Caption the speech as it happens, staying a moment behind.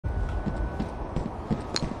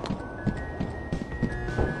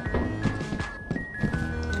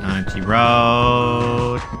Country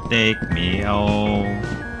road, take me home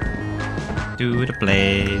to the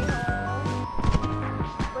place.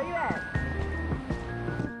 Where you at?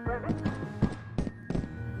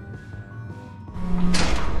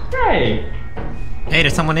 Hey! Hey,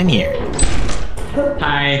 there's someone in here.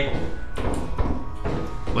 Hi.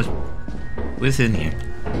 What's in here?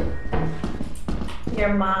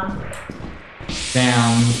 Your mom.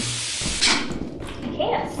 Down. I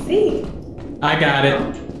can't see. I got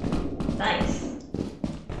it. Nice.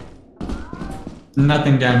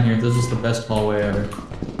 Nothing down here. This is the best hallway ever.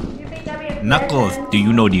 You think that'd be a Knuckles, present? do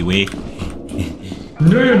you know the way?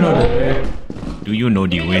 No, you're not it. Do you know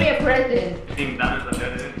the You think that'd way? be a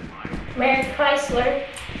present? Mary Chrysler.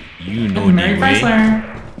 You know Mary the way.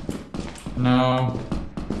 Chrysler. No.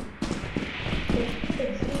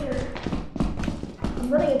 It's here.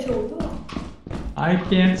 I'm running into a wall. I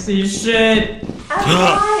can't see shit.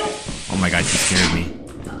 Oh my god, she scared me.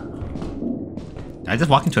 Did I just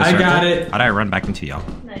walk into a circle? I got it. How did I run back into y'all?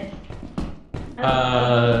 Nice.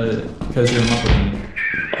 Because you're muffled.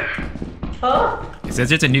 Oh? It says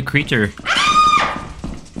there's a new creature.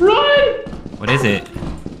 Run! What is it? It's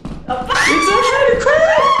a red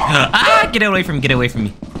crab! Ah! Get away from me! Get away from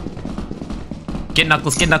me! Get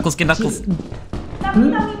Knuckles! Get Knuckles! Get Knuckles! Not me,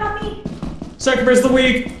 not me, not me. Sacrifice the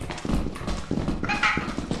weak!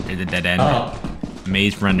 There's a dead end. Oh.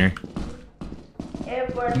 Maze runner.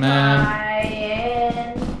 If we're Man.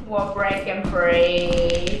 trying, we're breaking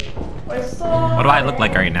free. We're so. What do I look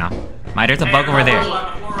like right now? There's a bug over there.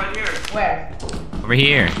 Where? Over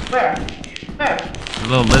here. Where? Where? A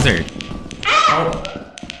little lizard. Oh.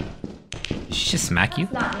 Did she just smack you?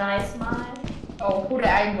 It's not nice, man. Oh, who did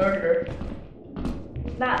I murder?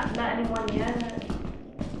 Not anyone yet.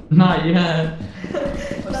 Not yet.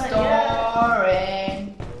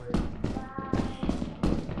 Restoring.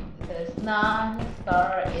 There's not a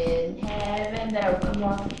star in heaven that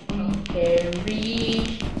we can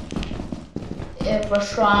reach if we're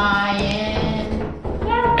trying.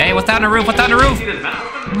 Hey, what's down the roof? What's down the roof?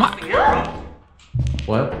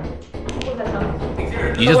 What?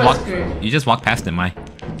 You just walked past it, Mai.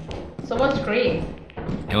 Someone screamed.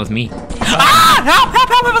 It was me. Ah! Help! Help!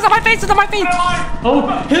 Help! It was on my face! It was on my face! Oh,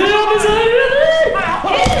 hit it on his head!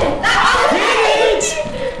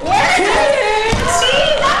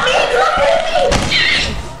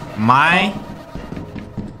 My.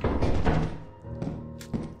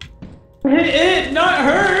 Hit it, not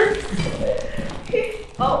her!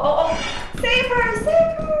 Oh. Save her!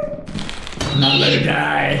 Save her! Not let her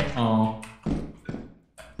die. Oh.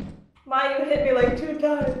 Ma, you hit me like 2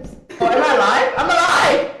 times. Oh, am I alive? I'm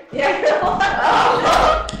alive! Yeah, you're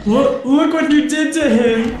alive. Look what you did to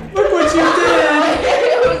him! Look what you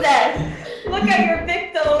did! Who's that? Look at your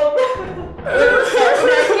victim.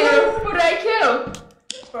 Who did I kill?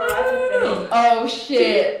 Oh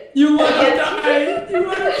shit. You let her die! You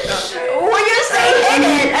let her die! Well, you say hit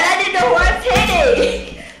it, and I didn't know who I was hitting.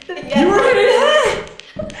 You were hitting her!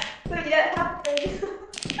 So yet happened.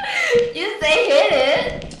 You say hit it.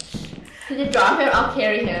 Can you drop him? I'll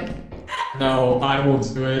carry him. No, I will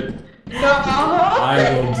do it. No.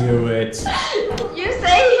 I will do it. You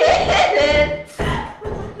say hit it.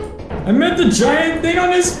 I meant the giant thing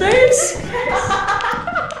on his face!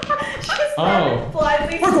 Oh.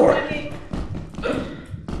 Blindly Parkour. spinning.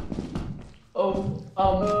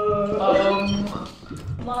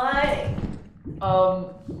 My.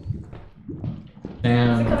 Is it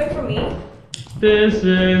Damn. coming from me? This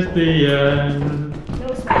is the end. No,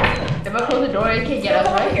 it's not. If I close the door, you can't get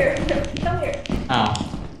out right here. Come here. Ow.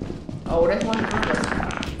 Oh, there's one behind us.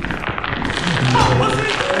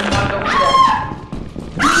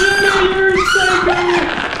 Jimmy, you're insane, baby!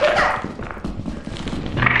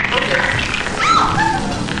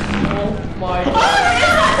 Oh my god.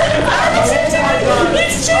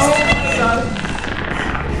 It's chasing me!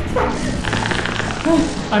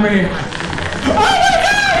 I'm right here. Oh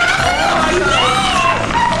my god!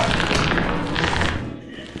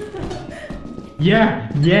 Yeah.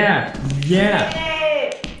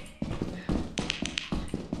 Yay!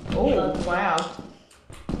 Oh, wow.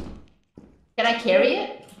 Can I carry it?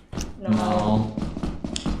 No.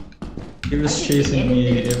 He was chasing me.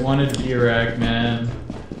 It wanted to be a rag, man.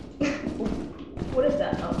 What is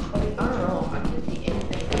that? Oh, I don't know. I can't see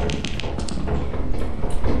anything.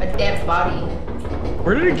 A dead body.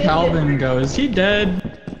 Where did Calvin go? Is he dead?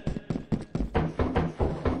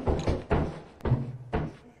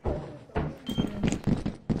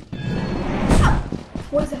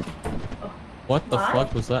 What is that? What the What?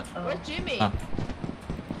 fuck was that? Where's Jimmy? Ah.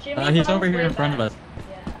 Jimmy, He's over here in front of us.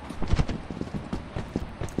 Yeah.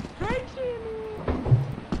 Hi, Jimmy.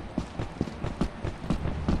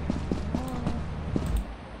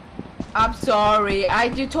 sorry.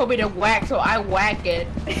 You told me to whack, so I whack it.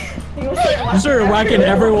 You started whacking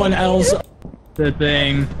everyone else. The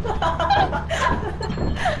thing.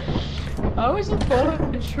 I was just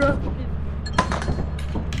following the shrub.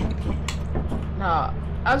 No,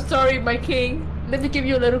 I'm sorry, my king. Let me give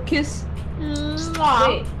you a little kiss.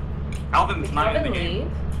 Wait, Calvin's not in the Calvin game.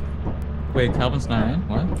 leave? Wait, Calvin's not in?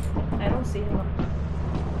 What? I don't see him.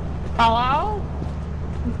 Hello?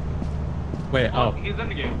 Wait, oh. He's in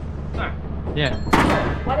the game. Sorry. Yeah.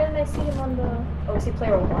 Why didn't I see him on the... Oh, is he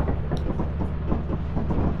player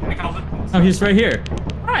 1? Hey, Calvin. Oh, he's right here.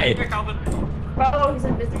 Right. Hey, Calvin. Oh, he's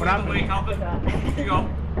invisible. What happened? Wait, Calvin. Here you go.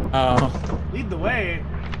 Oh. Lead the way.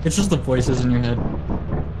 It's just the voices in your head.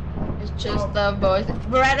 It's just the voice.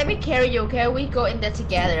 Alright, let me carry you, okay? We go in there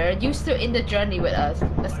together. You still in the journey with us.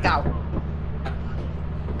 Let's go.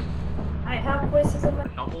 I have voices in my...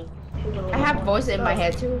 Double. I have voices in my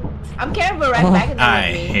head too. I'm carrying Varek back in there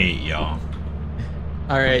I with me. hate y'all.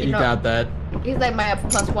 Alright, you know- got that. He's like my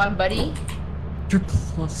 +1 buddy. You're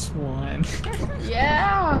 +1.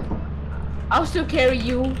 Yeah. I'll still carry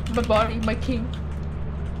you, my body, my king.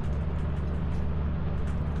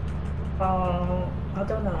 I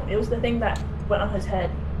don't know. It was the thing that went on his head.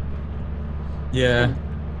 Yeah.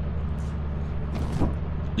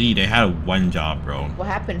 Lee, they had one job, bro. What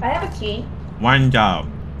happened? I have a key. One job.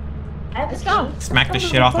 I have Let's a go. key. Smack the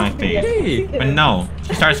shit off my face. Hey. But no,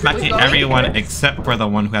 she started smacking going? everyone except for the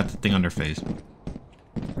one who had the thing on their face.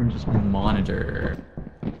 I'm just monitor.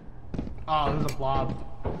 Oh, there's a blob.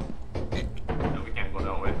 No, we can't go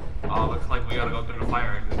that way. Looks like we gotta go through the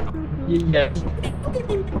fire exit. Yeah.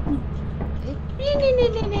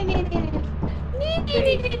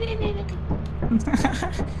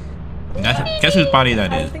 Guess whose body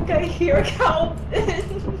that I is? think I hear Calvin.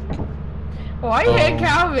 Why are you here,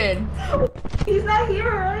 Calvin? He's not here,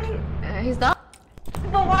 right? He's not.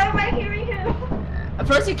 But why am I hearing him? At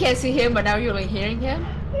first you can't see him, but now you're only hearing him.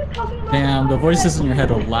 He's talking about Damn, the fire. voices in your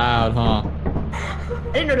head are loud, huh?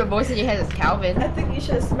 I didn't know the voice in your head is Calvin. I think you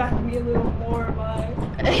should have smacked me a little more, Mike.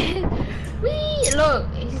 Wee! Look,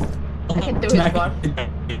 I can do his body.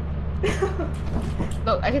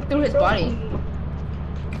 Look, I can do his body.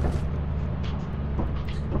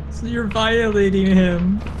 So you're violating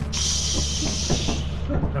him.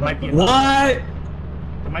 There might be a What?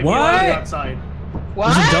 There might What? be a dog outside.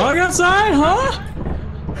 What? There's a dog outside, huh?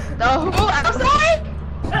 The who outside?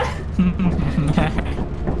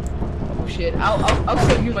 Oh shit! I'll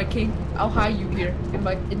save you, my king. I'll hide you here in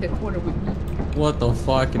the corner with me. What the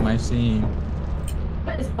fuck am I seeing?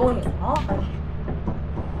 What is going on?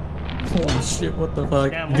 Holy shit, what the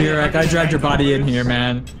fuck? Damn, Virak, I dragged your body in boys. here,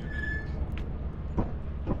 man.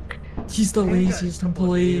 He's the laziest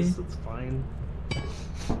employee. It's fine.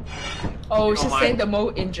 Oh, she's saying the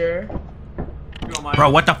mo injure. Bro,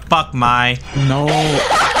 what the fuck, Mai? No.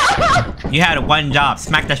 You had one job,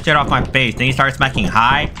 smack that shit off my face, then you started smacking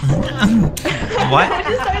high? What?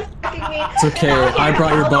 It's okay, I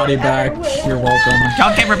brought your body back. You're welcome.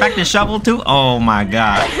 Y'all gave her back the shovel too? Oh my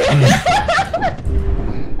god.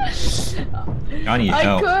 Y'all need I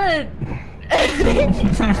help. could.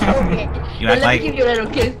 Okay. You Let act me like- give you a little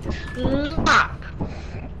kiss. Mwah.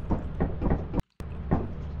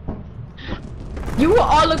 You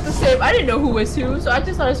all look the same. I didn't know who was who, so I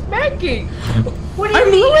just started smacking. What do you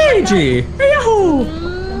I'm mean? Luigi! Yahoo!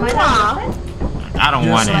 Am I not different? I don't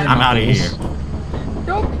You're want it. sorry, I'm out of Knuckles. here.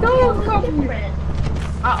 Don't come here. Different.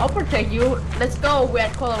 I'll protect you. Let's go. We're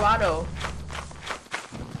at Colorado.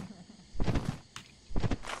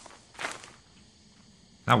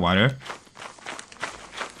 That water.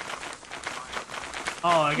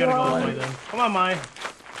 Oh, I gotta go this way then. Come on, Mai.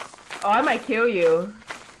 Oh, I might kill you.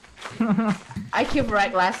 I killed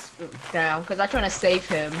Varek last round because I'm trying to save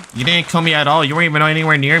him. You didn't kill me at all. You weren't even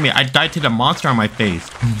anywhere near me. I died to the monster on my face.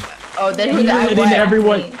 Oh, then You who were died? hitting What?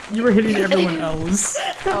 everyone. You were hitting everyone else.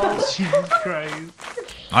 Oh, Jesus Christ.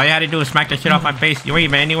 All you had to do was smack the shit off my face. You weren't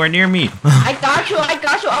even anywhere near me. I got you.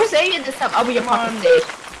 I'll save you this time. I'll be your pocket stage.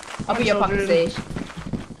 I'll be your pocket stage.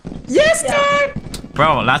 Yes, Yeah.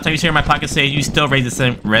 Bro, last time you shared my pocket stage, you still raised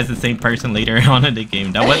the same person later on in the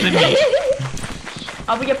game. That wasn't me.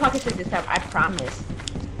 I'll be your pocket stage this time. I promise.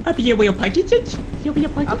 I'll be your pocket stage. You'll be your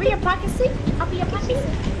I'll be your pocket stage. I'll be your pocket stage.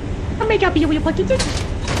 I'll make up your pocket stage.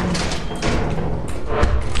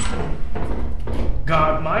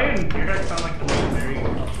 God, Mai and Virak sound like the most married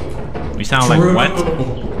couple. We sound like what?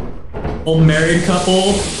 Old married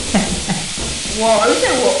couple. Whoa, you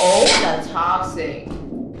said we're old? That's toxic.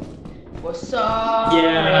 What's up?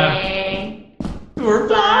 Yeah. We're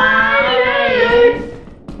Fine.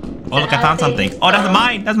 Oh, look, I found something. Oh, that's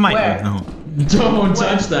mine. That's mine. Where? No. Don't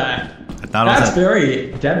touch that. I thought it That's was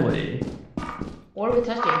very deadly. What are we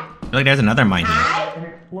touching? I feel like there's another mine here. An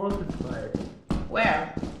explosive device.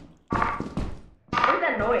 Where? What is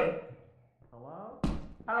that noise? Hello?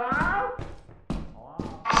 Hello?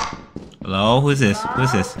 Hello? Who's this?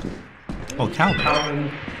 Who's this? Oh, Calvin.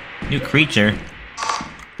 Calvin. New creature.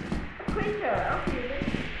 Creature, okay.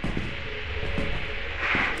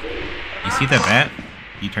 You see the vent?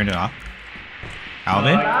 You turned it off?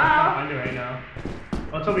 Calvin? I can't find it right now.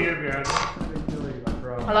 What's over here, Vera?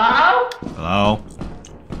 Hello? Hello?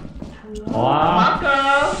 Wow.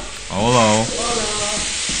 Marco? Hello?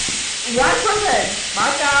 One person.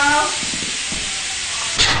 Marco?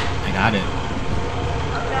 I got it.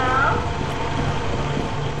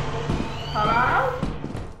 Hello?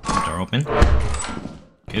 Door open.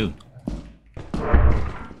 Ooh.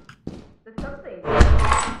 There's something.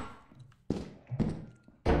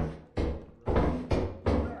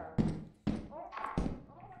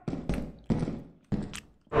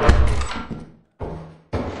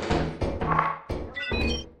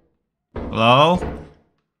 Hello?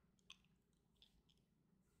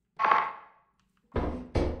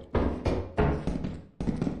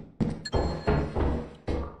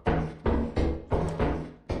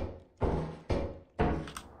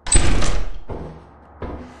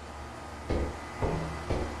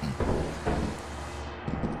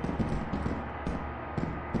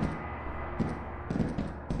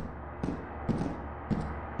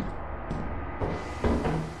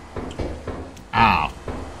 Ow.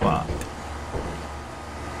 Fuck.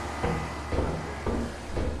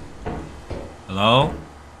 Hello?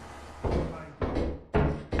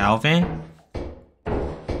 Calvin?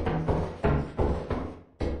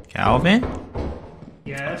 Calvin?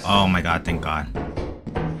 Yes. Oh my god, thank god.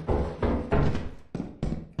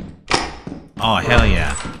 Oh, hell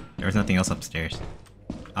yeah. There was nothing else upstairs.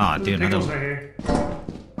 Oh, dude, Pickles another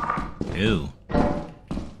right here. Ew.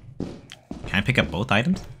 Can I pick up both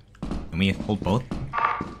items? Can we hold both?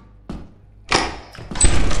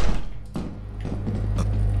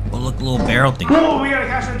 Oh, look, little barrel thing. Whoa, we got a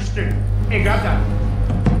cash register. Hey, grab that.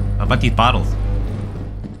 How about these bottles?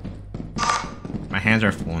 My hands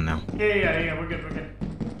are full now. Yeah, we're good.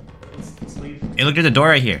 Let's leave. Hey, look, there's a door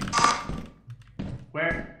right here.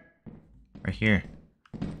 Where? Right here.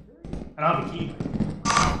 I don't have a key.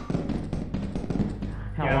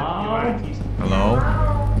 Hello? Yeah, you want a key? Hello?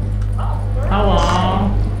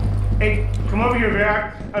 Hello? Hey, come over here,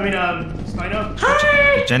 Vera. Spino.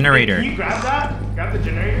 The generator. Can you grab that? Grab the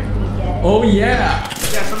generator? Oh yeah!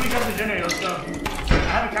 Yeah, somebody grab the generator. Let's go. I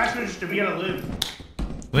have a cash register. We gotta live.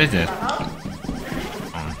 Who is this?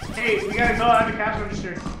 Hey, we gotta go. I have a cash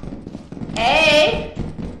register. Hey!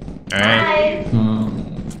 Alright. I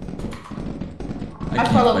I can't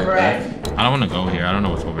follow fight Brett. that. I don't want to go here. I don't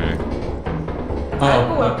know what's over there.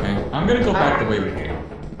 Oh, okay. I'm gonna go back the way we came.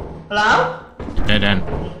 Hello? Dead end.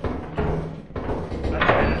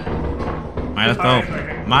 Mai, let's go.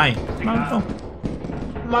 Mai, let's go.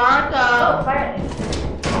 Marco.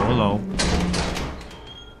 Oh, hello.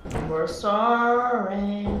 We're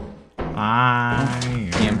sorry. Mai.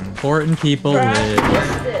 The important people Brad live.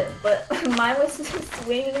 missed it, but mine was just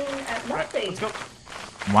swinging at nothing. Let's go.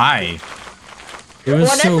 Why? It was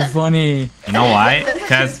What so is it? funny. You know why? She's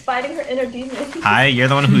Because fighting her inner demon. Hi, you're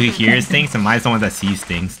the one who hears things, and Mai's the one that sees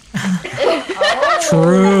things.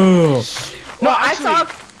 True. No, I actually,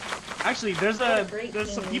 talk. actually, there's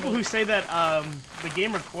some people who say that the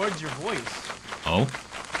game records your voice, Oh?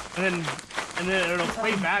 and then it'll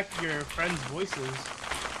play back your friends' voices,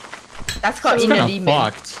 That's called It's inner kinda demon.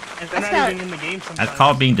 fucked. and they're That's not not- even in the game sometimes. That's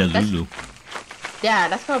called being delulu. Yeah,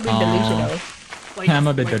 that's called being Oh. delusional. Like, I'm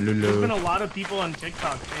a bit there's delulu. been a lot of people on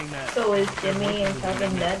TikTok saying that. So is Jimmy and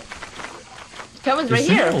Kevin dead? Kevin's Is right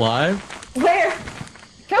she here. alive? Where?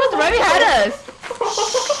 Kevin's right behind us.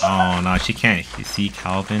 Oh no, she can't see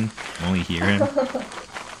Calvin. Only hear him.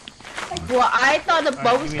 Well, I thought the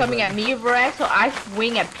boat give was me a coming at me, Brett, so I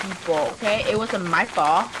swing at people, okay? It wasn't my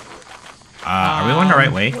fault. Are we going the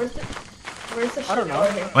right way? Where's the I don't ship know.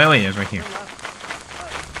 over here? Wait, it's right here.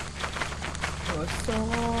 We're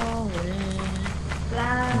sorry.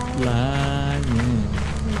 Flying.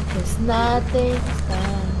 There's nothing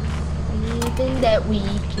anything that we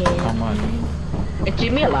can. Come on. Is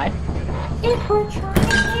Jimmy alive?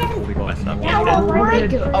 Holy What's up? Oh my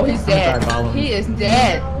god. Oh, he's dead. Diabolical. He is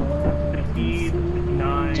dead.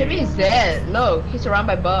 59. Jimmy is dead. Look, he's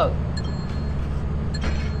surrounded by bugs.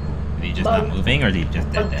 Is he just not moving, or is he just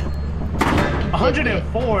dead?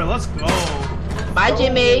 104. Let's go. Bye,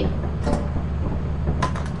 Jimmy.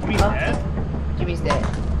 Jimmy's dead. Jimmy's dead.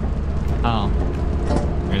 Oh.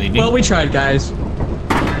 You're leaving? Well, we tried, guys.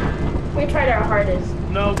 We tried our hardest.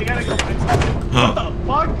 No, we gotta go find something. What the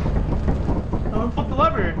fuck? pulled the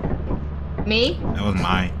lever? Me? That was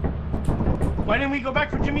mine. Why didn't we go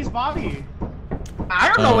back for Jimmy's body? I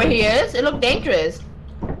don't know where he is. It looked dangerous.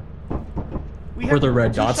 Were there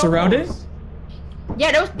red dots around it?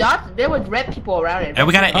 Yeah, there was dots. There was red people around it. Hey,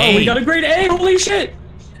 we got an Oh, A. we got a grade A! Holy shit!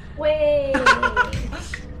 Wait.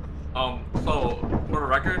 So for the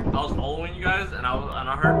record, I was following you guys, and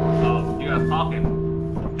I heard you guys talking,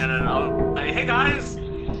 and then I was like, "Hey guys,"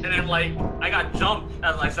 and then like I got jumped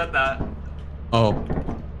as I said that. Oh.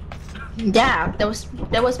 Yeah, there was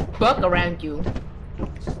bug around you.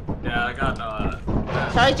 Yeah, I got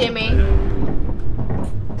Sorry, Jimmy.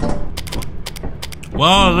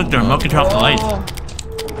 Whoa, look, they're milking off the lights.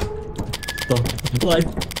 Like,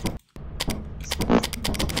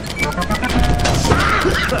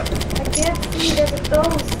 I can't see. There's a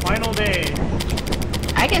ghost. Final day.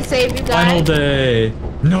 I can save you final guys. day.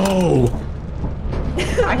 No!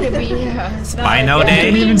 I can be. Spino You Day?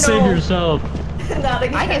 didn't even No. save yourself. Not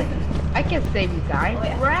again. I can save you guys. Oh,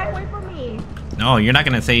 yeah. Right, wait for me. No, you're not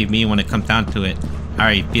gonna save me when it comes down to it. I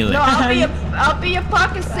already feel it. No, I'll be your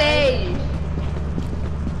pocket save.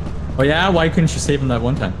 Oh yeah? Why couldn't you save him that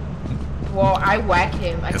one time? Well, I whacked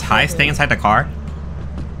him. Does High stay inside the car?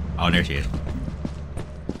 Oh, there she is.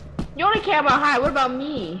 You only care about High. What about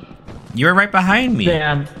me? You were right behind me.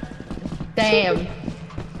 Damn. Damn.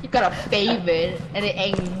 You got a favorite, and it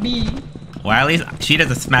ain't me. Well, at least she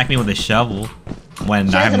doesn't smack me with a shovel when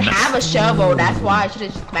She I'm. doesn't have a shovel. That's why she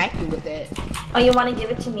just smacked you with it. Oh, you want to give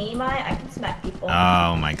it to me, Mai? I can smack people.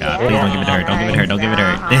 Oh my god! Yeah. Please don't give it to her! Don't give it to her! Don't give it to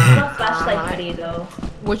I'm her! not flashlight pretty though.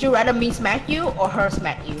 Would you rather me smack you or her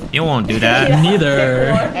smack you? You won't do that. Yeah.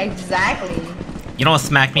 Neither. Exactly. You don't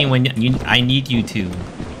smack me when I need you to.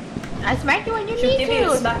 I smack you when you She'll need give you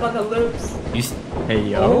a to. smack on the lips. You. Hey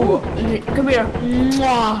yo. Oh, come here.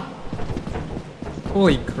 Mwah.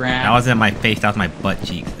 Holy crap. That wasn't my face. That was my butt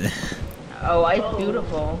cheeks. Oh, it's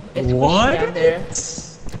beautiful. It's squishy What? down there.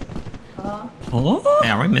 Huh? Oh?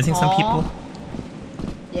 Man, are we missing some people?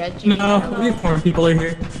 Yeah, Jimmy. No, we have more people are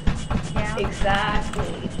here. Yeah.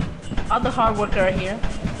 Exactly. All the hard worker are here.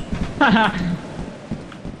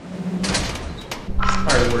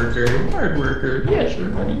 Hard worker. Yeah, sure,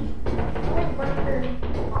 buddy. Where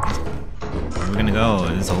are we gonna go?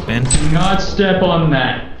 Is this open? Do not step on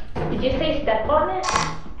that. Did you say step on it?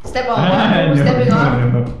 Step on what? Stepping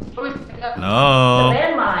on? no. The Hello.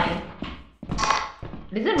 landmine.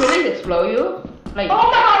 Does it really explode you? Like, Oh my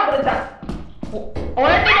god, what is that? oh,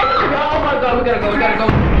 I think I'm gonna go. Oh my god, we gotta go.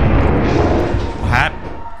 What happened?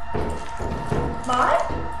 Mai?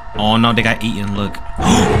 Oh no, they got eaten. Look.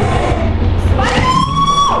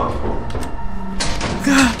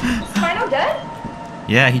 Spino dead?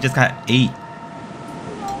 Yeah, he just got ate.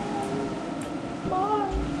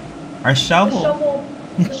 Our The shovel. shovel.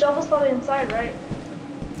 The shovel's probably inside, right?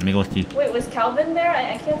 Let me go see. Wait, was Calvin there?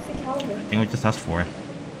 I can't see Calvin. I think it was just us four.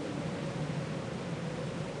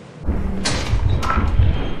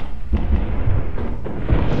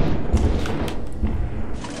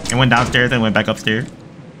 It went downstairs and went back upstairs.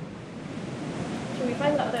 Should we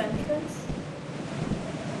find the other entrance?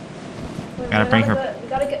 Wait, Gotta bring her-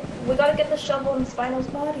 We gotta get the shovel in Spino's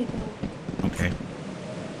body though. Okay.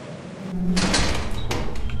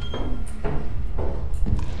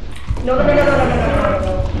 No.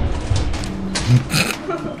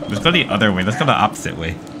 Let's go the other way. Let's go the opposite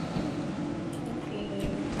way.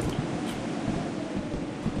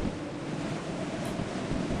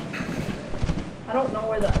 I don't know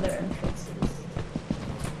where the other entrance is.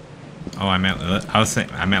 Oh, I meant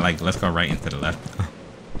like let's go right into the left.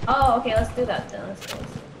 Oh, okay, let's do that then. Let's go.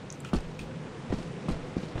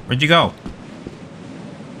 Where'd you go?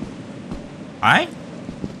 I?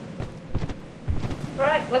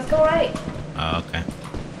 Alright, let's go right. Oh, okay.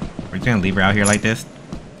 We're just gonna leave her out here like this?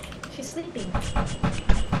 She's sleeping. Had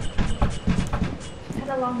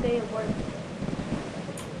a long day of work.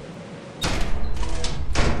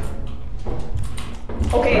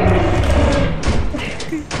 Okay.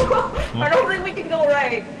 I don't think we can go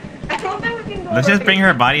right. I don't think we can go Let's right. just bring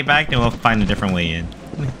her body back and we'll find a different way in.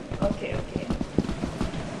 Okay.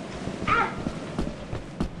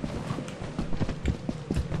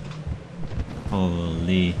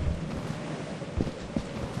 Holy.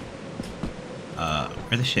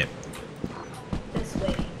 Where's the ship? This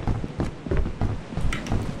way.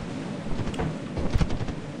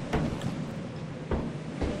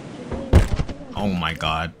 Oh my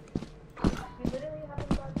god. We literally haven't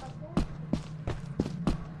got up there.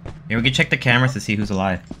 Yeah, we can check the cameras to see who's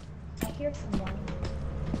alive. I hear someone.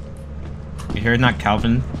 You hear it's not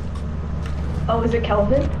Calvin? Oh, is it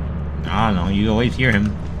Kelvin? I don't know, you always hear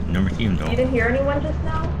him. Never see him You though. didn't hear anyone just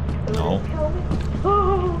now? It was No. Kelvin?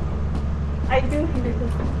 Oh, I do hear them.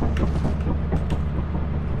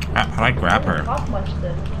 How do I grab her? Talk much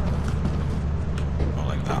then. Oh,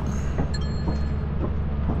 like that.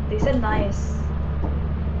 They said nice.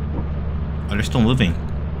 Oh, they're still moving.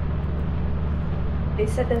 They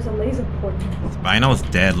said there's a laser port. Spino's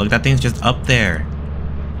dead. Look, that thing's just up there.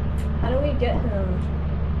 How do we get him?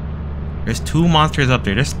 There's 2 monsters up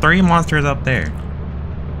there. There's 3 monsters up there.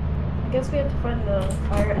 I guess we have to find the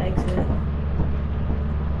fire exit.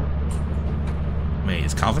 Wait,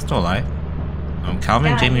 is Calvin still alive? Calvin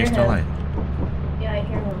Yeah, and Jamie I are hear still him. alive. Yeah, I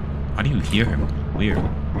hear him. How do you hear him? Weird.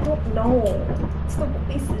 I don't know. It's the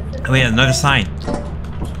voices. Oh, wait, another sign.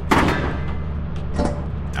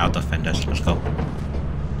 I'll defend us. Let's go.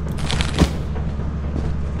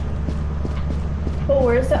 But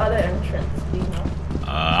where's the other entrance? Do you know?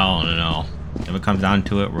 I don't know. If it comes down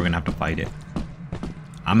to it, we're gonna have to fight it.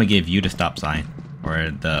 I'm gonna give you the stop sign.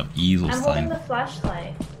 Or the easel I'm sign. holding the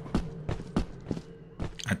flashlight.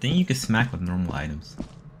 I think you can smack with normal items.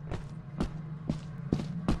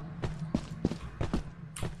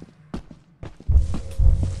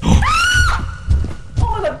 Oh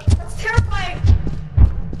my god, that's terrifying!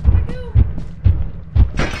 What do I do?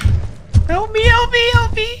 Help me, help me,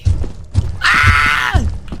 help me! Ah!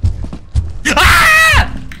 Ah!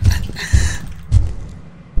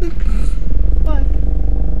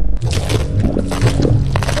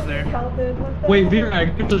 There. Calvin, what the Wait, heck? Vera, I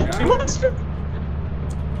get the tree monster.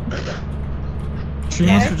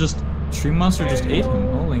 Tree monster just ate him.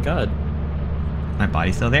 Holy god. My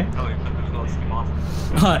body's still there? Oh, there's no ski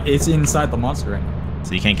monster. It's inside the monster right now.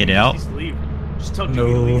 So you can't get it out? Just leave. Just tell Jimmy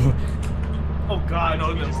to leave. No. Oh god, I know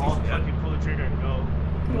Jimmy them just all, needs to yeah. fucking pull the trigger and go.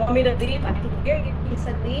 You want me to leave? I can hear you. You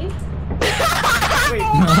said leave? Wait.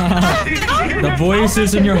 The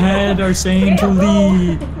voices in your head are saying to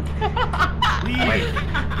leave. Leave.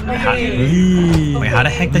 Leave. Wait, how the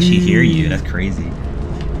heck does she hear you? That's crazy.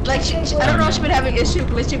 Like, I don't know, she's been having issue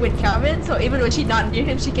glitching with Calvin, so even when she's not near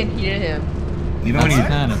him, she can hear him. You know when That's you...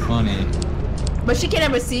 kind of funny. But she can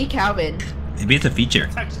never see Calvin. Maybe it's a feature.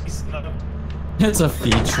 It's actually stuff. It's a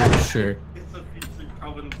feature, sure. It's a feature.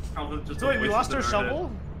 Calvin just So wait, we voices lost our in head.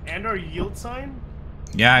 shovel and our yield sign?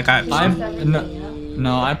 Yeah, I got...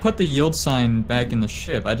 No, I put the yield sign back in the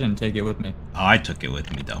ship. I didn't take it with me. Oh, I took it with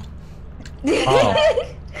me though. Oh.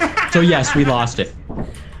 So yes, we lost it.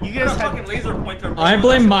 You You're a guys had fucking laser pointer. bro. I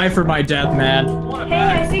blame Mai for my death, man. What a Hey,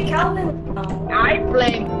 I bag. see Calvin. Oh. I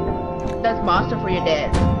blame that monster for your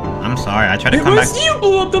death. I'm sorry, I tried to It come back... was you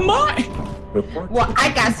blew up the mine. Well, I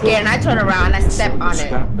got scared and I turned around and I stepped on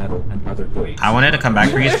it. I wanted to come back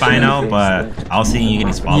for you, Spino, but I was seeing you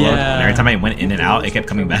getting swallowed. Yeah. And every time I went in and out, it kept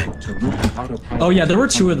coming back. Oh yeah, there were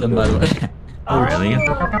 2 of them, by the way. Oh, really?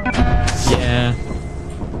 Yeah.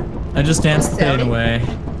 I just danced the pain Silly. away.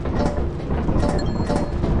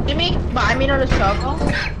 Jimmy, buy me another shovel.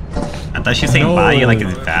 I thought she was saying No. buy you like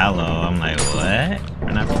it's Valo. I'm like, what?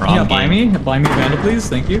 We're not prom Yeah, buy game. me Vandal, please.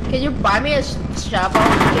 Thank you. Can you buy me a shovel,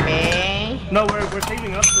 Jimmy? No, we're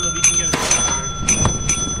saving up so that we can get a shovel.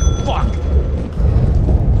 Fuck!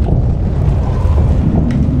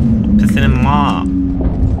 Piston and Mom.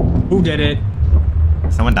 Who did it?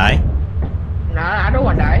 Someone die? Nah, I don't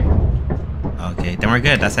want to die. Okay, then we're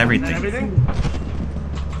good. That's Is that everything. everything?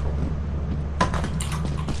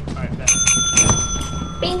 Alright, bet.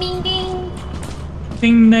 Bing, bing, ding.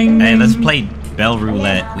 Ding ding. Hey, let's ding. play Bell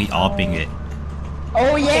Roulette. We all ping it.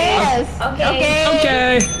 Oh, yes! Okay.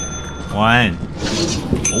 Okay. 1.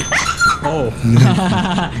 Oh.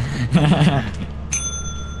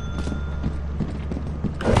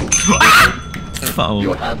 Oh.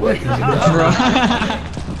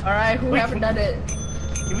 Alright, who haven't done it?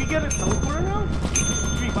 Can we get a teleporter now?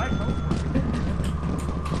 Can we buy a teleporter?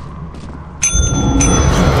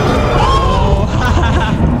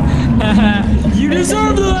 You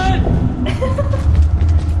deserve that.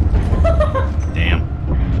 Damn.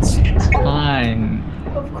 It's fine.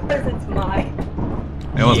 Of course it's mine.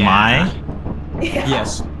 It was Yeah. mine?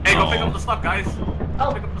 Yes. Hey, go pick Oh. up the stuff, guys.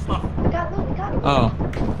 Oh. Pick up the stuff. We got loot, we got loot. Oh.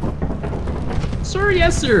 Sir,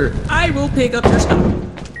 yes, sir. I will pick up your stuff.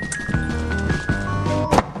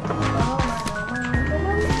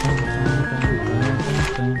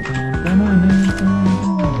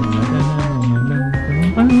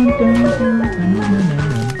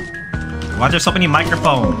 Why are there so many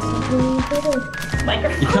microphones?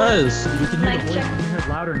 Microphone. Because you can hear Mic the voice check. in your head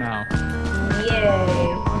louder now.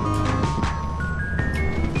 Yay.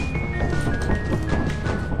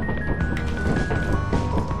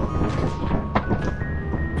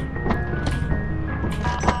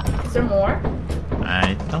 Is there more?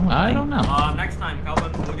 I don't I don't know. Next time,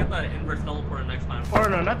 Calvin, we'll get the inverse teleporter next time. Or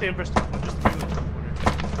no, not the inverse teleporter, just the regular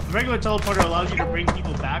teleporter. The regular teleporter allows you to bring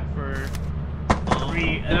people back for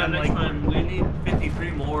free, and then next time we need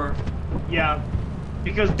 53 more. Yeah,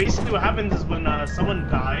 because basically what happens is when someone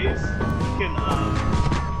dies, you can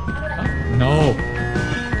No.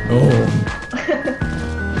 Oh.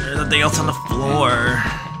 There's nothing else on the floor.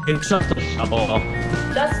 It's just a shovel.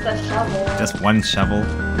 Just a shovel. Just one shovel.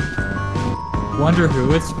 Wonder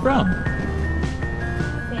who it's from.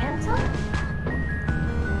 Santa?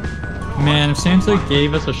 Man, if Santa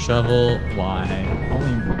gave us a shovel, why?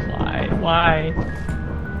 Only why? Why?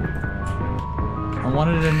 I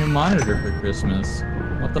wanted a new monitor for Christmas.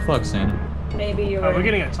 What the fuck, Santa? Maybe you we're were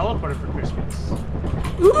getting a teleporter for Christmas.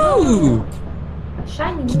 Ooh!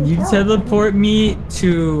 shiny. Can you teleport me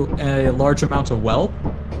to a large amount of wealth?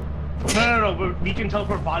 No, but we can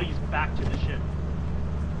teleport bodies back to the ship.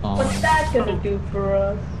 What's that gonna do for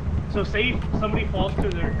us? So say if somebody falls to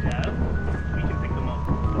their death, we can pick them up.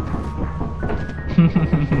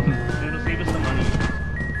 It'll save us some money.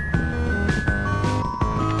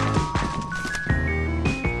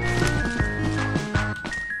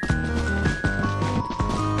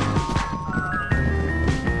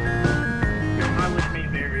 Your mileage may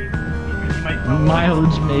vary. You might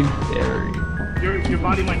Mileage may vary. your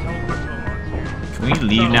body might teleport to a monster. Can we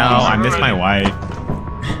leave now? I miss my wife.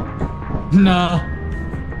 No.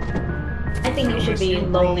 I think you should be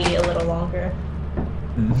lonely a little longer.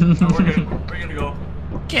 We're gonna go.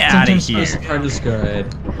 Get out of Sometimes here. this card is good.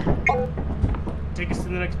 Take us to the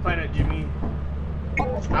next planet, Jimmy.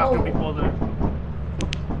 Let's After go. we pull the.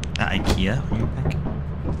 IKEA? Are you back?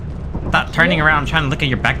 Stop turning around. I'm trying to look at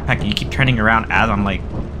your backpack and you keep turning around as I'm like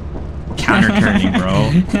counter turning, bro.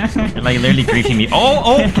 You're like literally griefing me.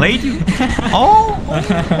 Oh, played you. Oh.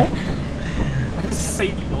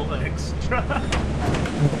 Save all the extra.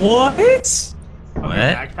 What? What?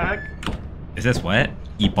 Backpack. Is this what?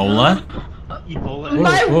 Ebola? Ebola.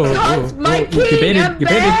 My God, my king, I'm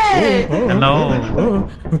back! Hello.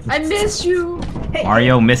 I miss you.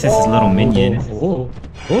 Mario misses his little minion.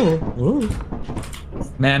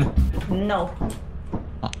 Man, No.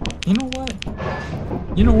 you know what?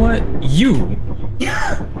 You know what? You.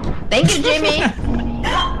 Thank you, Jimmy.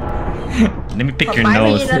 Let me pick your Buy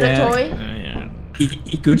me nose. another Yeah. toy. Yeah.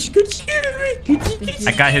 Gucci.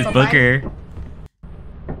 I got his booger.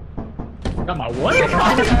 Got my what?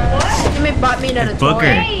 Jimmy bought me another toy.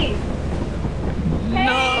 Booger. Hey!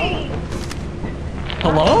 Hey!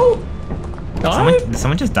 Hello? Did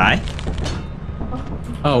someone just die?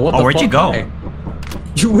 Oh, what Oh, the where'd you fuck? go?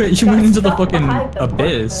 You went into the Stuck fucking behind the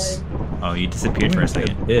abyss. board. Oh, you disappeared for a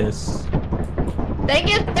second. Abyss. Thank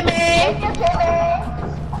you, Jimmy.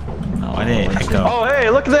 No, Why did it echo? Oh, hey,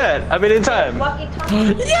 look at that! I made it in time. Walkie-talkie.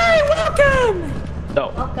 Yay, welcome!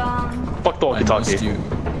 No, Welcome. fuck the I missed walkie-talkie. you.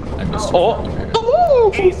 I missed you. Oh,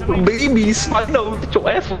 oh, Hey, somebody- babies! I know, get your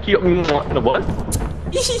ass fuck you. No, what?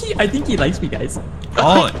 I think he likes me, guys.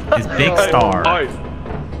 Oh, his big star.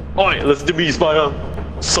 Alright, let's do me, Spider.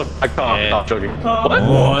 Suck my cock. Yeah. No, I'm joking. What?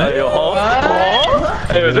 What? Hey, huh?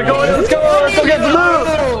 Hey, let's go, let's go get the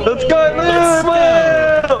loot! Let's go,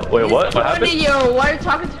 loot! Wait, what? What happened? Yo, why are you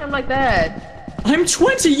talking to him like that? I'm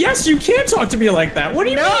 20. Yes, you can talk to me like that. What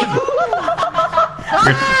do you No. mean?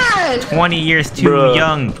 God. 20 years too Bruh.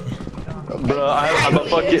 young. Bro, I'm a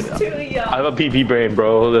fucking... Too young. I have a PP brain,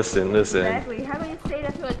 bro. Listen. Exactly. How do you say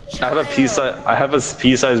that to a child? I have a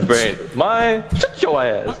pea-sized brain. Shut your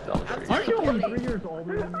ass. No, I'm joking. Aren't you only 3 years old?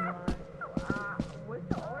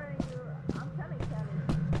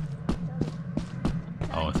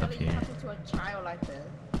 Oh, it's up here. To a child like that.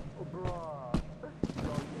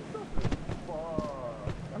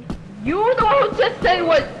 You the one who just said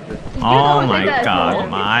what? Oh my god,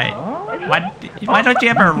 why don't you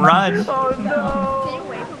ever run? Can you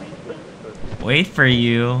wait for me, please? Wait for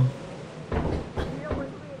you.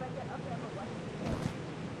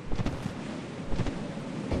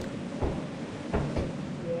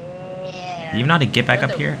 Yeah. You know how to get back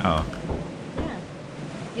up here? Oh. Yeah.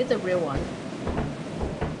 You're the real one.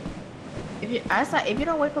 If you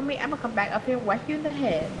don't wait for me, I'm gonna come back up here and whack you in the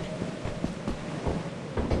head.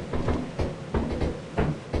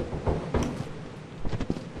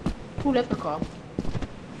 Who left the call?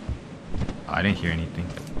 Oh, I didn't hear anything.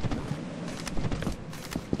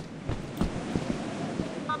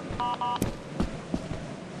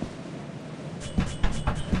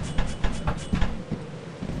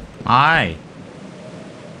 Hi.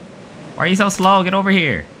 Why are you so slow? Get over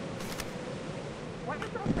here. Why are you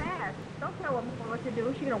so fast? Don't tell a woman what to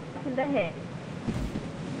do. She's gonna whack in the head.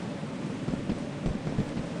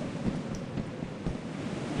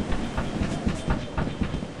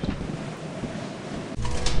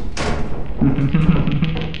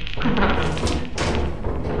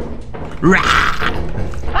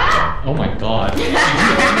 Oh my god.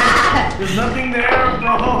 There's nothing there,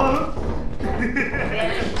 bro.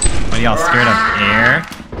 What are y'all scared of air?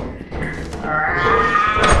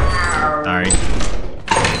 Sorry.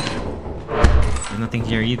 There's nothing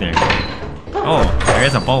here either. Oh, there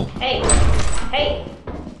is a boat. Hey! Hey!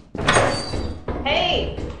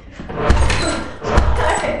 Hey!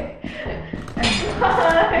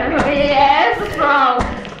 Yes, bro.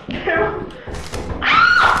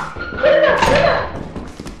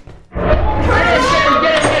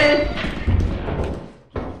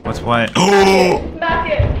 What's what? Oh! Knock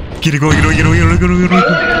it! Get it, go, get it, get it, get it, get it, get it. Oh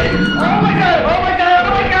my god, oh my god, oh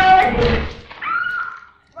my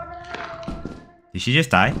god! Did she just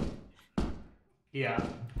die? Yeah.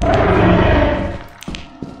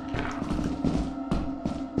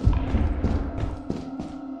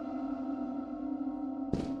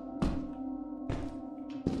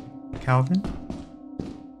 Calvin?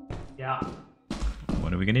 Yeah.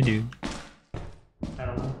 What are we gonna do? I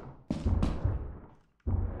don't know.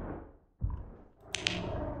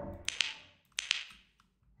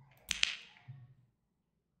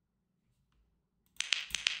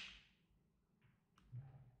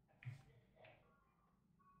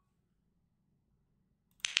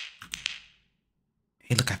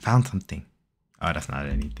 Hey, look, I found something. Oh, that's not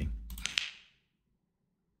anything.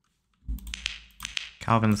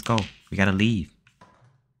 Calvin, let's go. We gotta leave.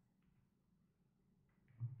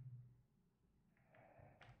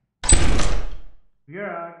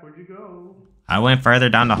 Yeah, where'd you go? I went further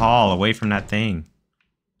down the hall, away from that thing.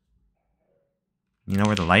 You know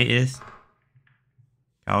where the light is?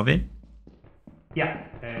 Calvin? Yeah.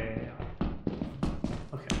 Okay.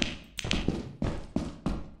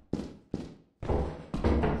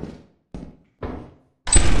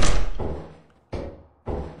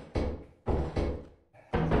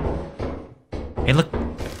 Hey, look.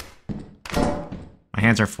 My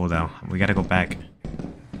hands are full, though. We gotta go back.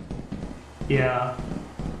 Yeah.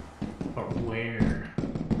 But where?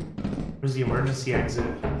 Where's the emergency exit?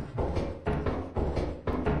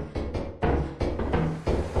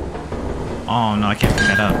 Oh, no, I can't pick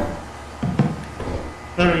that up.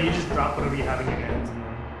 No, you just drop whatever you have in your hands and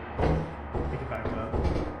then pick it back up.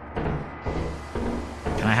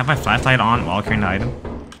 Can I have my flashlight on while carrying the item?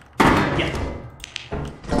 Yeah.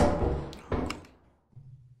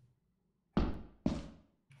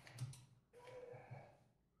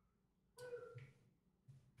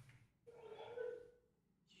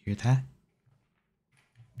 You hear that?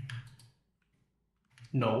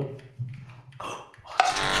 No.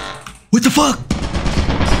 What the fuck?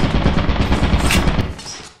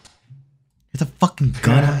 There's a fucking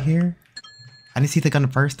gun out here? I didn't see the gun the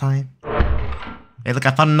first time. Hey, look,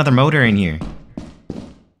 I found another motor in here.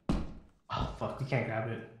 Oh, fuck, we can't grab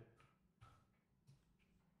it.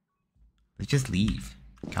 Let's just leave.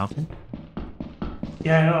 Calvin?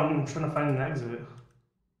 Yeah, I know, I'm trying to find an exit.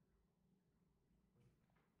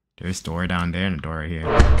 There's a door down there and a door right here.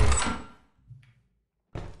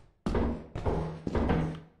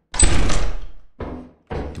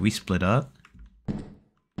 Do we split up?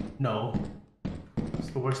 No. It's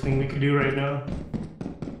the worst thing we could do right now.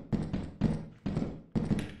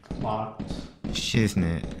 Locked.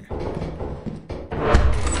 Shiznit.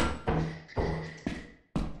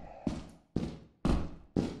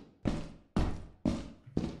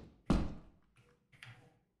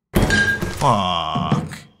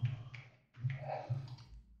 Fuck.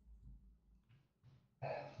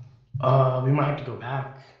 We might have to go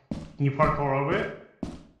back. Can you parkour over it?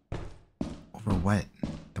 Over what?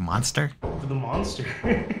 The monster? Over the monster.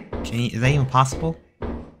 Is that even possible?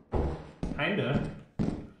 Kinda.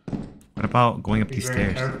 What about going up Be these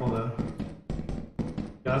very stairs? careful though.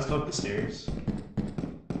 Yeah, let's go up the stairs.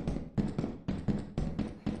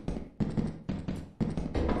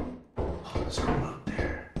 Oh, there's a room up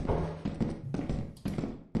there.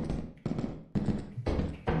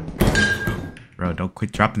 Bro, don't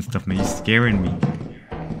quit dropping stuff, man. You're scaring me.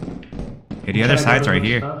 Hey, the other side's right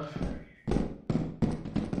here.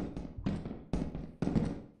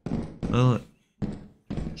 Look.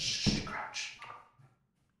 Shh, crouch.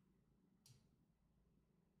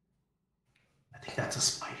 I think that's a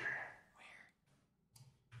spider. Where?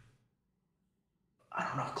 I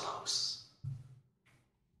don't know, close.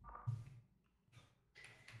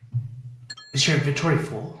 Is your inventory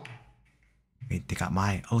full? Wait, they got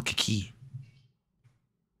my... Oh, look, a key.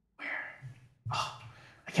 Where? Oh,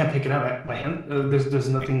 I can't pick it up. My hand, there's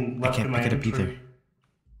nothing left in my I can't pick it up inventory. either.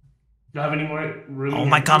 You don't have any more room? Oh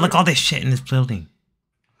my god, look all this shit in this building.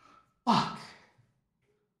 Fuck.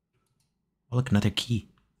 Oh, look, another key.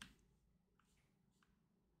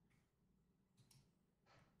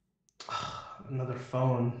 another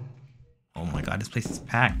phone. Oh my god, this place is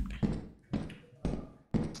packed.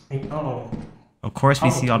 Oh. Of course we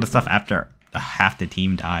see all the stuff after half the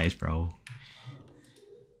team dies, bro.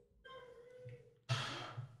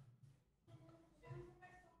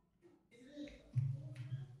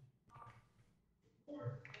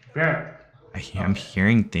 Yeah. I'm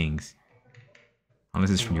hearing things. Unless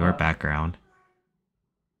it's from your background.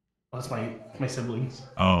 Oh, that's my siblings.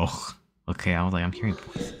 Oh, okay. I was like, I'm hearing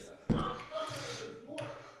voices.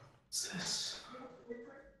 What's this?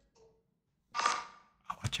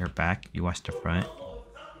 I'll watch your back. You watch the front.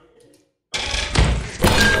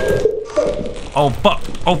 Oh fuck!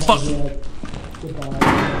 Oh fuck!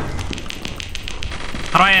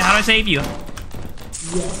 How do I save you?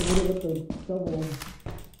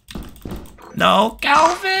 No,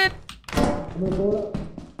 Calvin!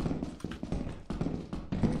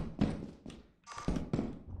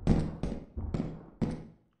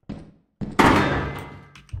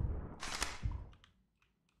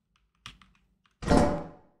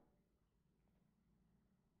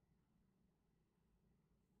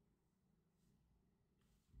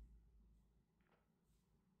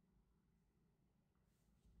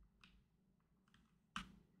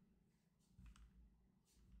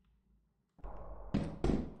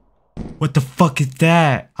 What the fuck is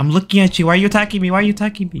that? I'm looking at you. Why are you attacking me? Why are you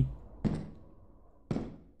attacking me?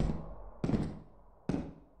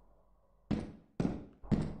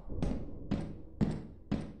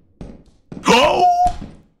 Oh!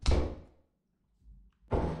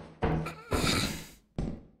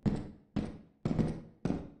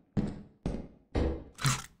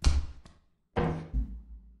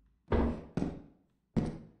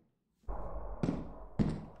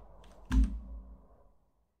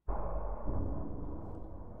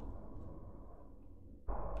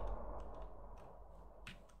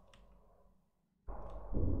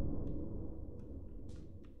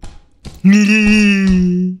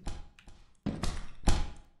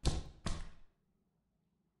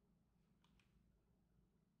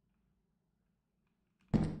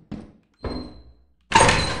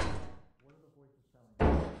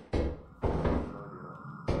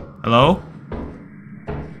 Hello?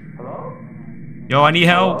 Hello? Yo, I need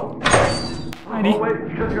help. I need. Oh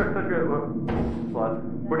wait, just good. What?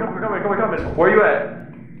 We're coming. Where are you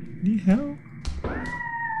at? Need help.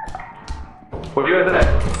 Where are you guys at?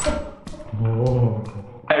 Oh.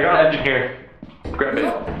 Hey, I got an engine here. Grab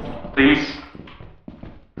it, please.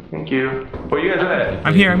 Thank you. Where are you guys at?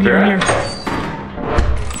 I'm here.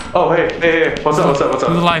 Oh hey. What's up? Who's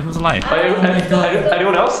alive? Who's alive?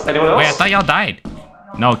 Anyone else? Wait, I thought y'all died.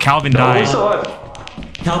 No, Calvin No, died. we're still alive.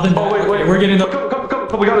 Calvin, Oh wait. we're getting the.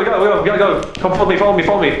 Come, we gotta go. Come, follow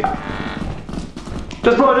me.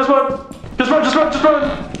 Just run.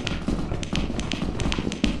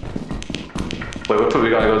 Wait, what foot we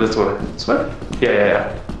gotta go this way? This way?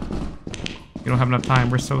 Yeah. You don't have enough time.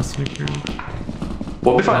 We're so secure.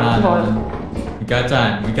 We'll be fine. No. We got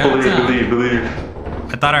time. Believe.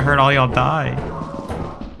 I thought I heard all y'all die.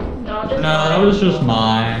 No, just No, that was just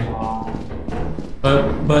mine.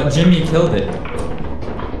 But Jimmy killed it.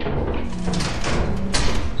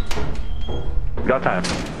 We got time.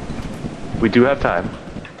 We do have time.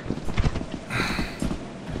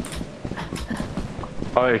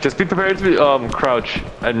 Alright, just be prepared to crouch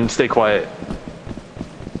and stay quiet.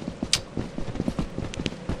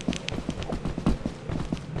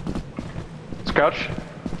 Let's crouch.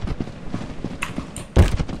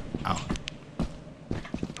 Oh.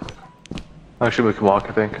 Actually, we can walk,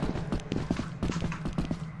 I think.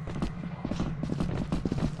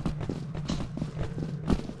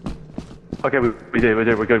 Okay, we did.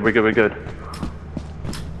 We're good.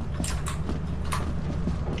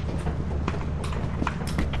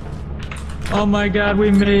 Oh my god,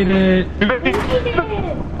 we made it!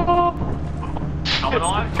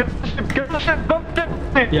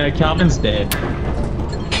 Yeah, Calvin's dead.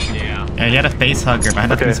 Yeah, you had a face hugger, but I had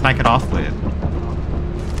nothing to smack it off with.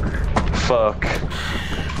 Fuck.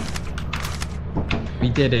 We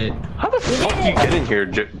did it. How the fuck you get in here,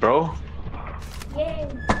 bro? Yay.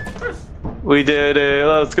 We did it.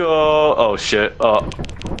 Let's go. Oh shit.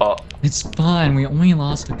 It's fine. We only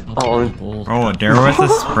lost a couple people. Bro, there was a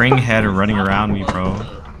spring head running around me, bro.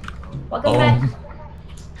 Welcome back.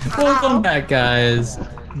 Welcome back, guys.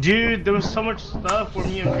 Dude, there was so much stuff where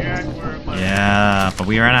me and Jack were like... Yeah, but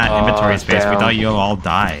we ran out of inventory space. Damn. We thought you all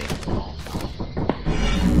died.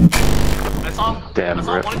 I saw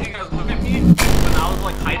Rip. one of you guys look at me when I was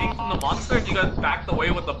like hiding from the monster. You guys backed away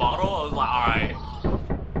with the bottle. I was like, alright.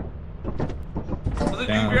 Was it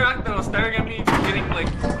you, Virak, that was staring at me, getting like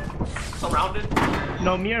surrounded?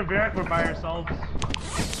 No, me and Virak were by ourselves.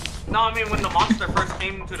 No, I mean when the monster first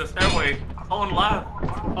came to the stairway, someone left.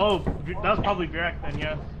 Oh, that was probably Virak then,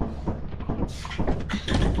 yeah.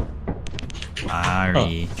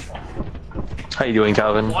 Sorry. How you doing,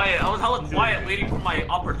 Calvin? Quiet. I was hella quiet, waiting for my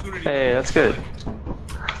opportunity. Hey, that's good.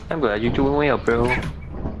 I'm glad you're doing well, bro.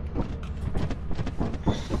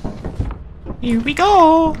 Here we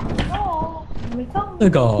go. Oh, here we go. The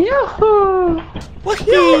goal. Yahoo!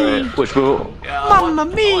 Alright, which move? Yeah, Mamma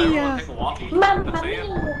everyone mia. take a walkie. Mamma Just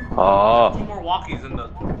saying. mia. Oh. 2 more walkies in the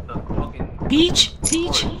fucking. Peach,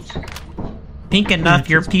 peach. Pink enough,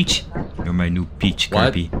 you're peach. You're my new peach,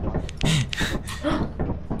 What? Kirby.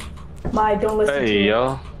 My, don't listen to Hey, you.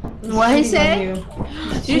 yo. What he say?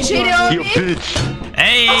 You cheated on You me? bitch.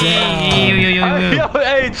 Hey, Damn. yo.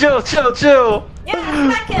 Hey, chill. Yeah,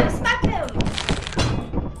 smack him, smack him.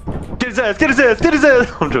 Get his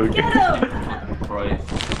ass. I'm joking. Get him. Right.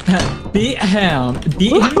 Beat him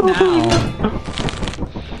now.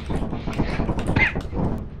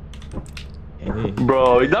 Hey.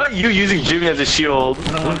 Bro, not you using Jimmy as a shield.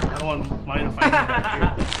 I don't want mine to find me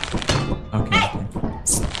back here. Okay.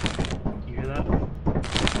 You hear that?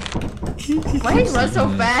 Why he run so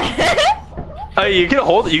fast? Hey, you can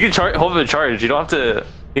hold it in charge. You don't have to.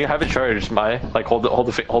 You can have it charged, Mai. Like hold it.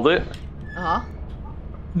 Uh-huh.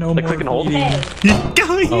 No Like more click and hold. beating.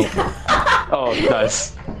 Oh,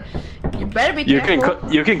 nice. You better be You careful.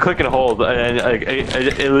 can click and hold, and then like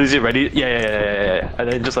it leaves you ready. Yeah. And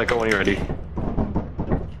then just like go when you're ready.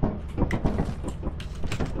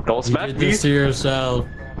 Don't You smack did me. this to yourself.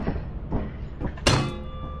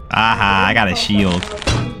 Aha, I got a shield.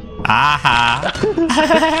 Aha.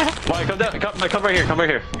 Mai, come down. Come right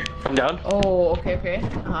here. Come down. Oh, okay.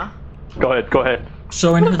 Uh-huh. Go ahead.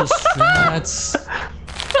 Showing her the strats.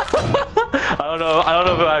 I don't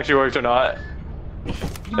know if it actually works or not.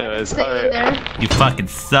 Anyways, Stay in alright. there. You fucking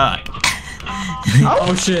suck.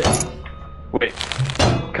 Oh shit. Wait.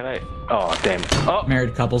 Can I? Oh, damn. Oh,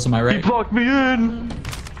 Married couples, am I he right? blocked me in.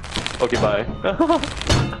 Okay, bye.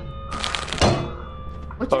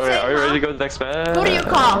 What you Alright, say, are you ready to huh? go to the next man? Who do you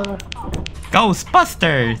call?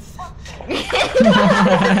 Ghostbusters.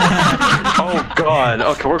 Oh god.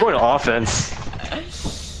 Okay, we're going to offense.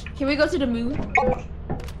 Can we go to the moon?